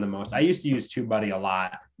that one the most. I used to use TubeBuddy a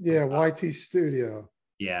lot. Yeah, YT Studio.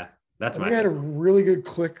 Yeah, that's we had a really good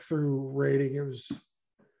click-through rating. It was, I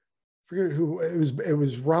forget who it was. It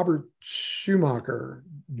was Robert Schumacher,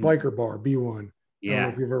 Biker Bar B1. Yeah, I don't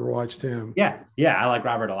know if you've ever watched him. Yeah, I like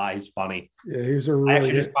Robert a lot. He's funny. Yeah, he's a really. I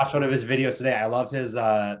actually just watched one of his videos today. I love his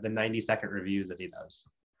the 90-second reviews that he does.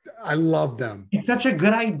 I love them. It's such a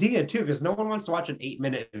good idea too, because no one wants to watch an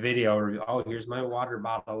 8-minute video review. Oh, here's my water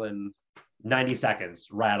bottle in 90 seconds.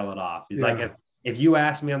 Rattle it off. He's like, if you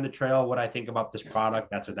ask me on the trail what I think about this product,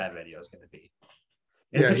 that's what that video is going to be.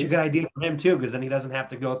 And it's such a good idea for him too, because then he doesn't have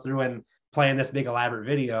to go through and plan this big elaborate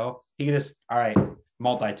video. He can just, all right,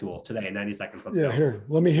 multi-tool today, 90 seconds. Let's go. Here,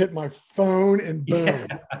 let me hit my phone and boom. Yeah.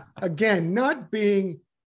 Again, not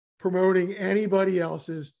promoting anybody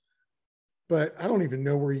else's, but I don't even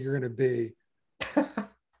know where you're going to be.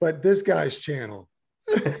 But this guy's channel.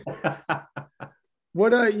 Oh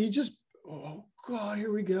God,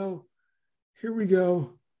 here we go.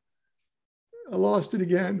 I lost it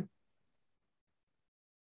again.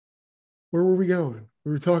 Where were we going?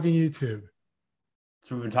 We were talking YouTube.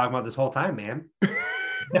 So we've been talking about this whole time, man.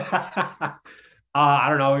 I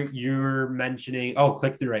don't know. You're mentioning,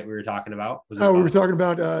 click-through rate we were talking about. We were talking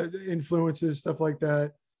about influences, stuff like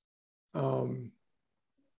that.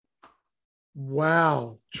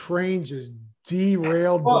 Wow. Train just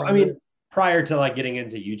derailed. Well, I mean, prior to getting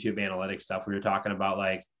into YouTube analytics stuff, we were talking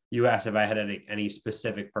about you asked if I had any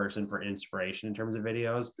specific person for inspiration in terms of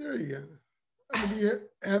videos. There you go. Do you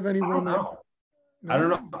have anyone? I don't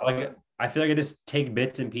know. I feel like I just take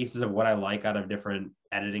bits and pieces of what I like out of different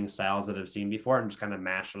editing styles that I've seen before and just kind of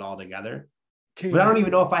mash it all together. But I don't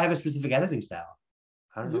even know if I have a specific editing style.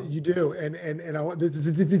 I don't know. You do. And this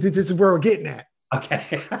is where we're getting at.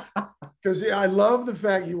 Okay. Because I love the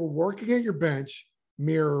fact you were working at your bench,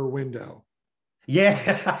 mirror window.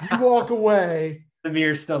 Yeah. You walk away. The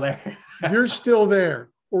mirror's still there. You're still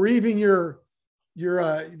there. Or even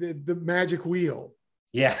the magic wheel.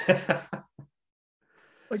 Yeah.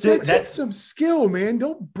 That's some skill, man.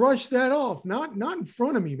 Don't brush that off. Not in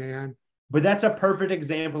front of me, man. But that's a perfect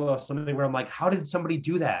example of something where I'm like, how did somebody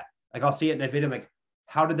do that? I'll see it in a video, I'm like,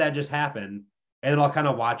 how did that just happen? And then I'll kind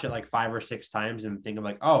of watch it 5 or 6 times and think I'm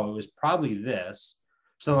like, oh, it was probably this.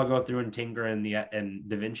 So I'll go through and tinker in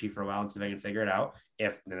DaVinci for a while and see if I can figure it out.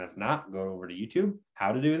 If not, go over to YouTube,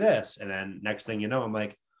 how to do this. And then next thing you know, I'm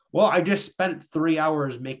like, well, I just spent 3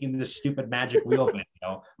 hours making this stupid magic wheel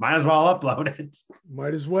video. Might as well upload it.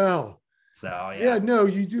 Might as well. So yeah, no,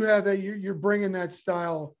 you do have that. You're bringing that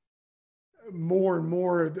style more and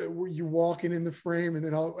more. You're walking in the frame, and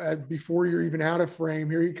then before you're even out of frame,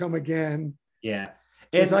 here you come again. Yeah,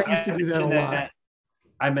 and I used to do that a lot.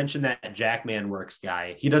 I mentioned that Jackman Works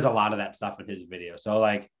guy. He does a lot of that stuff in his videos.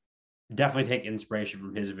 So definitely take inspiration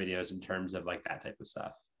from his videos in terms of that type of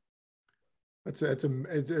stuff.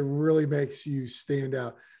 It really makes you stand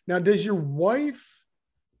out. Now, does your wife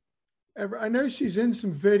ever? I know she's in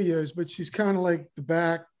some videos, but she's kind of the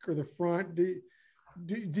back or the front. Do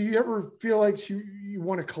you ever feel like you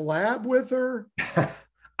want to collab with her?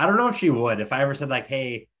 I don't know if she would. If I ever said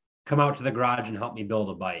hey, come out to the garage and help me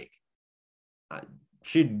build a bike,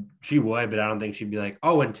 she would, but I don't think she'd be like,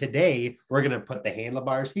 oh, and today we're gonna put the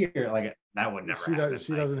handlebars here. That would never happen.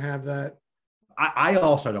 She doesn't have that. I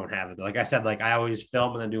also don't have it. Like I said, I always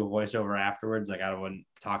film and then do a voiceover afterwards. I wouldn't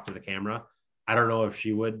talk to the camera. I don't know if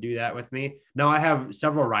she would do that with me. No, I have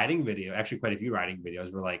several riding videos, actually quite a few riding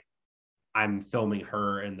videos where I'm filming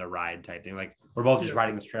her in the ride type thing. We're both just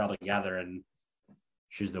riding this trail together and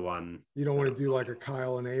she's the one. You don't want to do a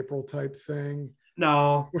Kyle and April type thing?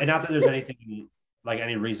 No, and not that there's anything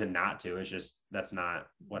any reason not to. It's just that's not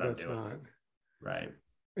what I'm doing. Not. Right.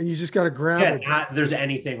 And you just got to grab. Yeah, there's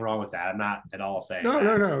anything wrong with that. I'm not at all saying.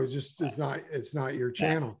 No. It's not your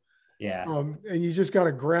channel. Yeah. And you just got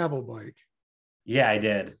a gravel bike. Yeah, I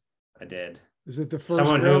did. Is it the first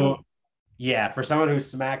gravel? For someone who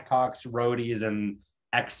smack talks roadies and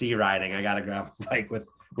XC riding, I got a gravel bike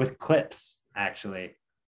with clips actually.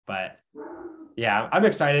 But yeah, I'm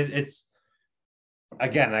excited. It's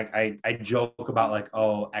again, I joke about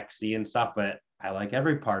XC and stuff, but I like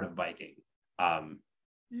every part of biking.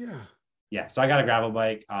 Yeah. So I got a gravel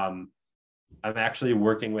bike. I'm actually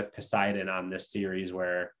working with Poseidon on this series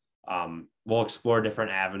where we'll explore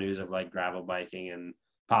different avenues of gravel biking and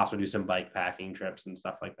possibly do some bike packing trips and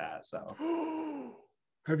stuff like that. So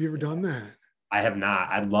have you ever done that? I have not.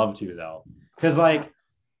 I'd love to though. Because like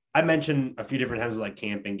I mentioned a few different times with like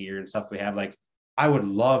camping gear and stuff we have, like I would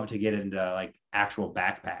love to get into like actual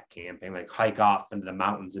backpack camping, like hike off into the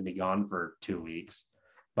mountains and be gone for 2 weeks.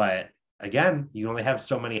 But again, you only have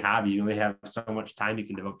so many hobbies. You only have so much time you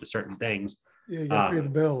can devote to certain things. Yeah, you got to pay the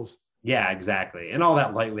bills. Yeah, exactly. And all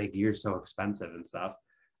that lightweight gear is so expensive and stuff.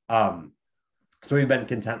 So we've been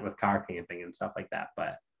content with car camping and stuff like that.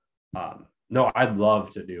 But no, I'd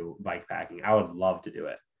love to do bike packing. I would love to do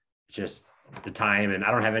it. It's just the time, and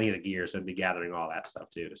I don't have any of the gear, so I'd be gathering all that stuff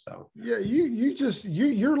too. So yeah,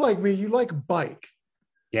 you're like me. You like a bike.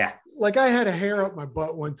 Yeah. Like I had a hair up my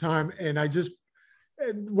butt one time, and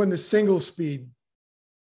when the single speed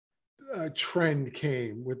trend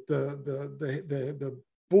came with the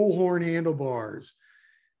bullhorn handlebars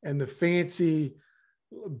and the fancy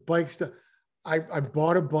bike stuff. I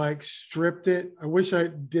bought a bike, stripped it. I wish I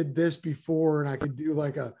did this before and I could do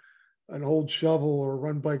like an old shovel or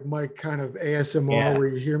run bike mic kind of ASMR where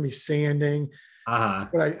you hear me sanding.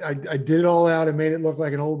 But I did it all out and made it look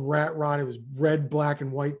like an old rat rod. It was red, black,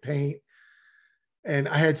 and white paint. And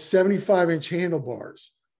I had 75-inch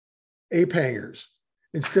handlebars, ape hangers,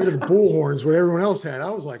 instead of the bullhorns, what everyone else had.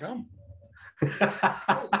 I was like, I'm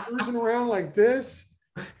cruising around like this.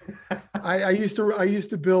 I used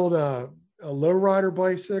to build lowrider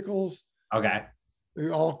bicycles. Okay.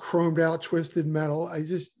 They're all chromed out, twisted metal.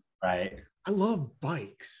 I love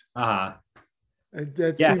bikes.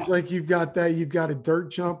 That seems like you've got that. You've got a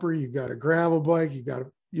dirt jumper. You've got a gravel bike. You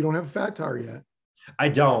don't have a fat tire yet. I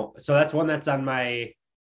don't. So that's one that's on I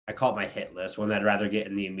call it my hit list, one that I'd rather get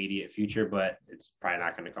in the immediate future, but it's probably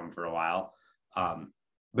not going to come for a while.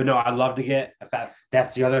 But no, I'd love to get a fat.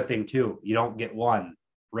 That's the other thing too. You don't get one.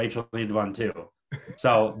 Rachel needs one too.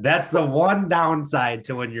 So that's the one downside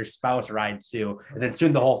to when your spouse rides too. And then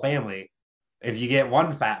soon the whole family. If you get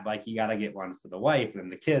one fat bike, you got to get one for the wife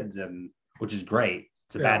and the kids, and which is great.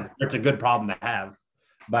 It's a good problem to have.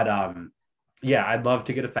 But yeah, I'd love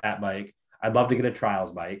to get a fat bike. I'd love to get a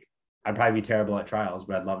trials bike. I'd probably be terrible at trials,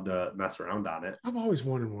 but I'd love to mess around on it. I've always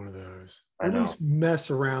wanted one of those. At least mess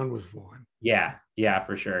around with one. Yeah,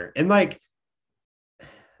 for sure. And like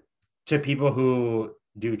to people who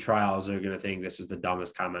do trials, they're going to think this is the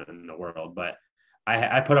dumbest comment in the world, but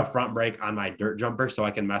I put a front brake on my dirt jumper so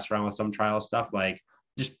I can mess around with some trial stuff, like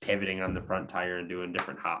just pivoting on the front tire and doing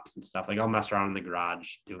different hops and stuff. Like I'll mess around in the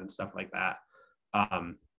garage doing stuff like that.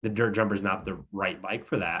 The dirt jumper is not the right bike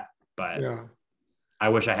for that, but yeah. I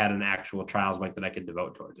wish I had an actual trials bike that I could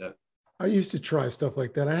devote towards it. I used to try stuff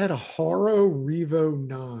like that. I had a Haro Revo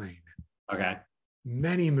 9. Okay.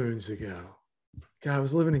 Many moons ago. God, I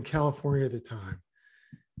was living in California at the time.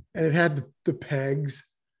 And it had the pegs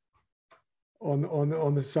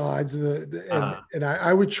on the sides of and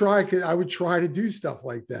I would try to do stuff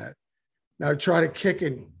like that. And I would try to kick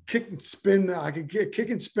and spin. I could kick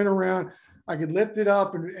and spin around. I could lift it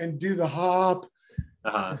up and do the hop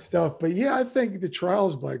and stuff. But yeah, I think the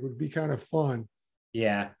trials bike would be kind of fun.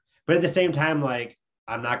 Yeah. But at the same time, like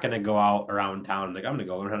I'm not going to go out around town. Like I'm going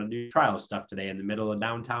to go learn how to do trial stuff today in the middle of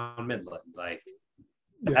downtown Midland. Like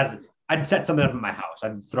I'd set something up in my house.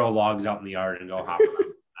 I'd throw logs out in the yard and go hop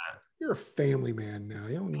around. You're a family man now.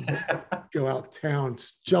 You don't need to go out town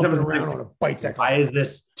jumping around on a bicycle. Why is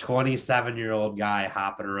this 27-year-old guy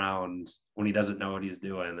hopping around when he doesn't know what he's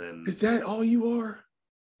doing? And is that all you are?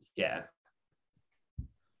 Yeah.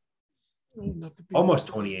 Old enough to be almost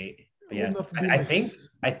 28. Yeah. I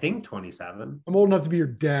think 27. I'm old enough to be your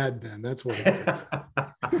dad then. That's what it is.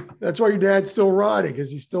 That's why your dad's still riding, because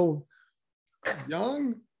he's still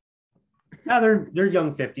young. Yeah, they're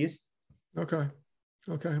young 50s.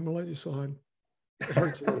 Okay, I'm gonna let you slide. It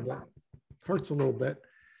hurts a little bit.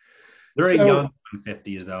 They're a young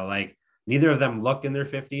 50s though. Like neither of them look in their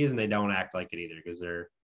 50s, and they don't act like it either, because they're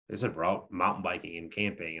out mountain biking and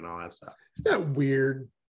camping and all that stuff. Isn't that weird?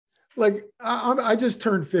 Like I just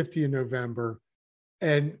turned 50 in November,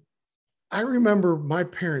 and I remember my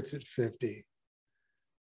parents at 50,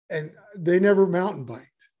 and they never mountain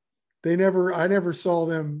biked. I never saw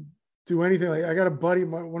them do anything. Like I got a buddy,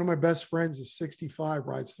 one of my best friends is 65,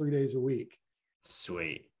 rides 3 days a week.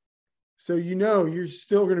 Sweet. So you're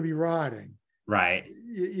still going to be riding. Right.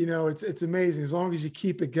 It's amazing as long as you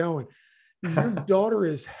keep it going. Your daughter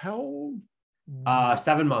is how old?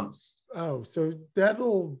 7 months. Oh, so that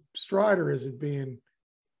little Strider isn't being.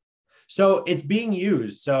 So it's being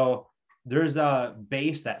used. So there's a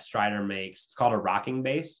base that Strider makes. It's called a rocking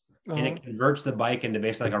base, and it converts the bike into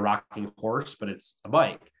basically like a rocking horse, but it's a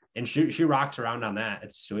bike. And she rocks around on that.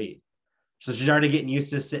 It's sweet. So she's already getting used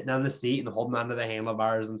to sitting on the seat and holding onto the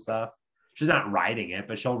handlebars and stuff. She's not riding it,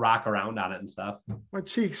 but she'll rock around on it and stuff. My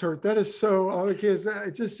cheeks hurt. That is so, okay.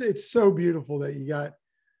 It's so beautiful that you got,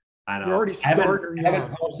 I know. you're already starting. I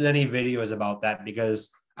haven't posted any videos about that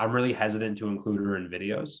because I'm really hesitant to include her in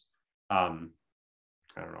videos. I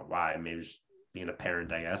don't know why. Maybe just being a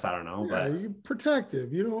parent, I guess. I don't know. Yeah, but you're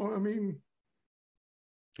protective. You know, I mean.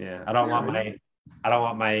 Yeah, I don't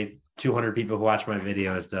want my 200 people who watch my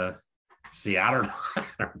videos to see. I don't know. I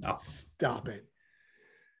don't know. Stop it.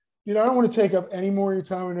 You know, I don't want to take up any more of your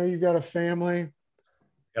time. I know you got a family.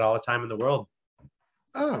 Got all the time in the world.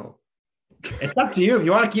 Oh. It's up to you. If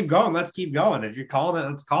you want to keep going, let's keep going. If you're calling it,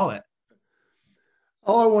 let's call it.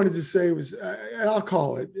 All I wanted to say was, and I'll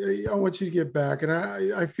call it. I want you to get back. And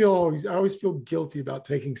I always feel guilty about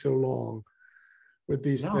taking so long with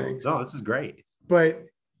these things. No, this is great. But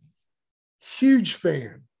huge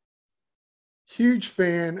fan.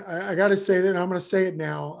 I got to say that, and I'm going to say it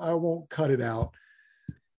now. I won't cut it out.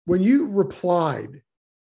 When you replied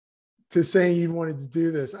to saying you wanted to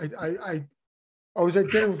do this, I was at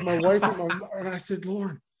dinner with my wife and I said,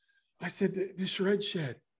 Lauren, I said, the Shred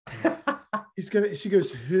Shed. She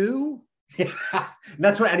goes, who? Yeah.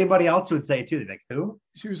 That's what anybody else would say too. They're like, who?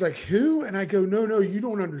 She was like, who? And I go, no, you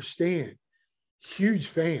don't understand. Huge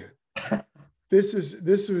fan. This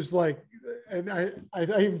was like, and I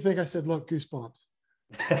even think I said, look, goosebumps.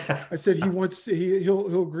 I said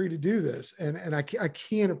he'll agree to do this, and I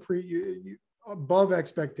can't appreciate above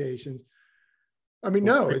expectations. I mean,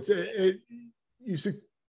 no, you said,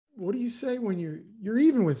 what do you say when you're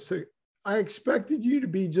even with? I expected you to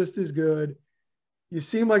be just as good. You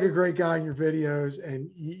seem like a great guy in your videos, and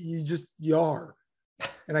you are,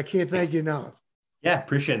 and I can't thank you enough. Yeah,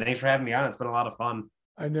 appreciate it. Thanks for having me on. It's been a lot of fun.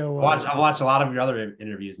 I know. I've watched a lot of your other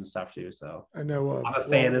interviews and stuff too. So I know. I'm a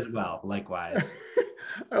fan as well. Likewise.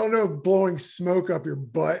 I don't know if blowing smoke up your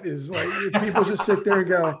butt is like, people just sit there and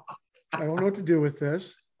go, I don't know what to do with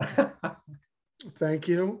this. Thank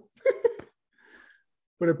you.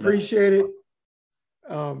 But appreciate it.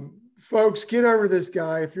 Folks, get over this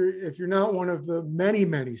guy. If you're not one of the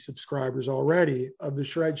many subscribers already of the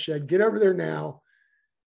Shred Shed, get over there now.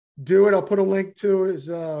 Do it. I'll put a link to his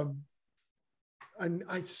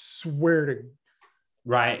I swear to.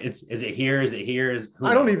 Right. Is it here? Is it here?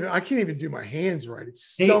 I can't even do my hands right.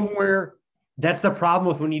 It's somewhere. That's the problem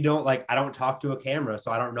with when you don't I don't talk to a camera,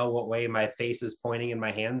 so I don't know what way my face is pointing and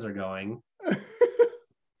my hands are going.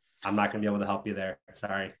 I'm not going to be able to help you there.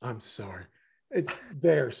 Sorry. I'm sorry. It's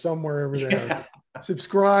there somewhere over there. Yeah.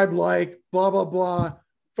 Subscribe, like, blah, blah, blah.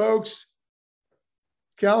 Folks,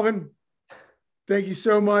 Calvin, thank you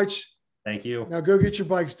so much. Thank you. Now go get your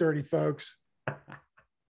bikes dirty, folks.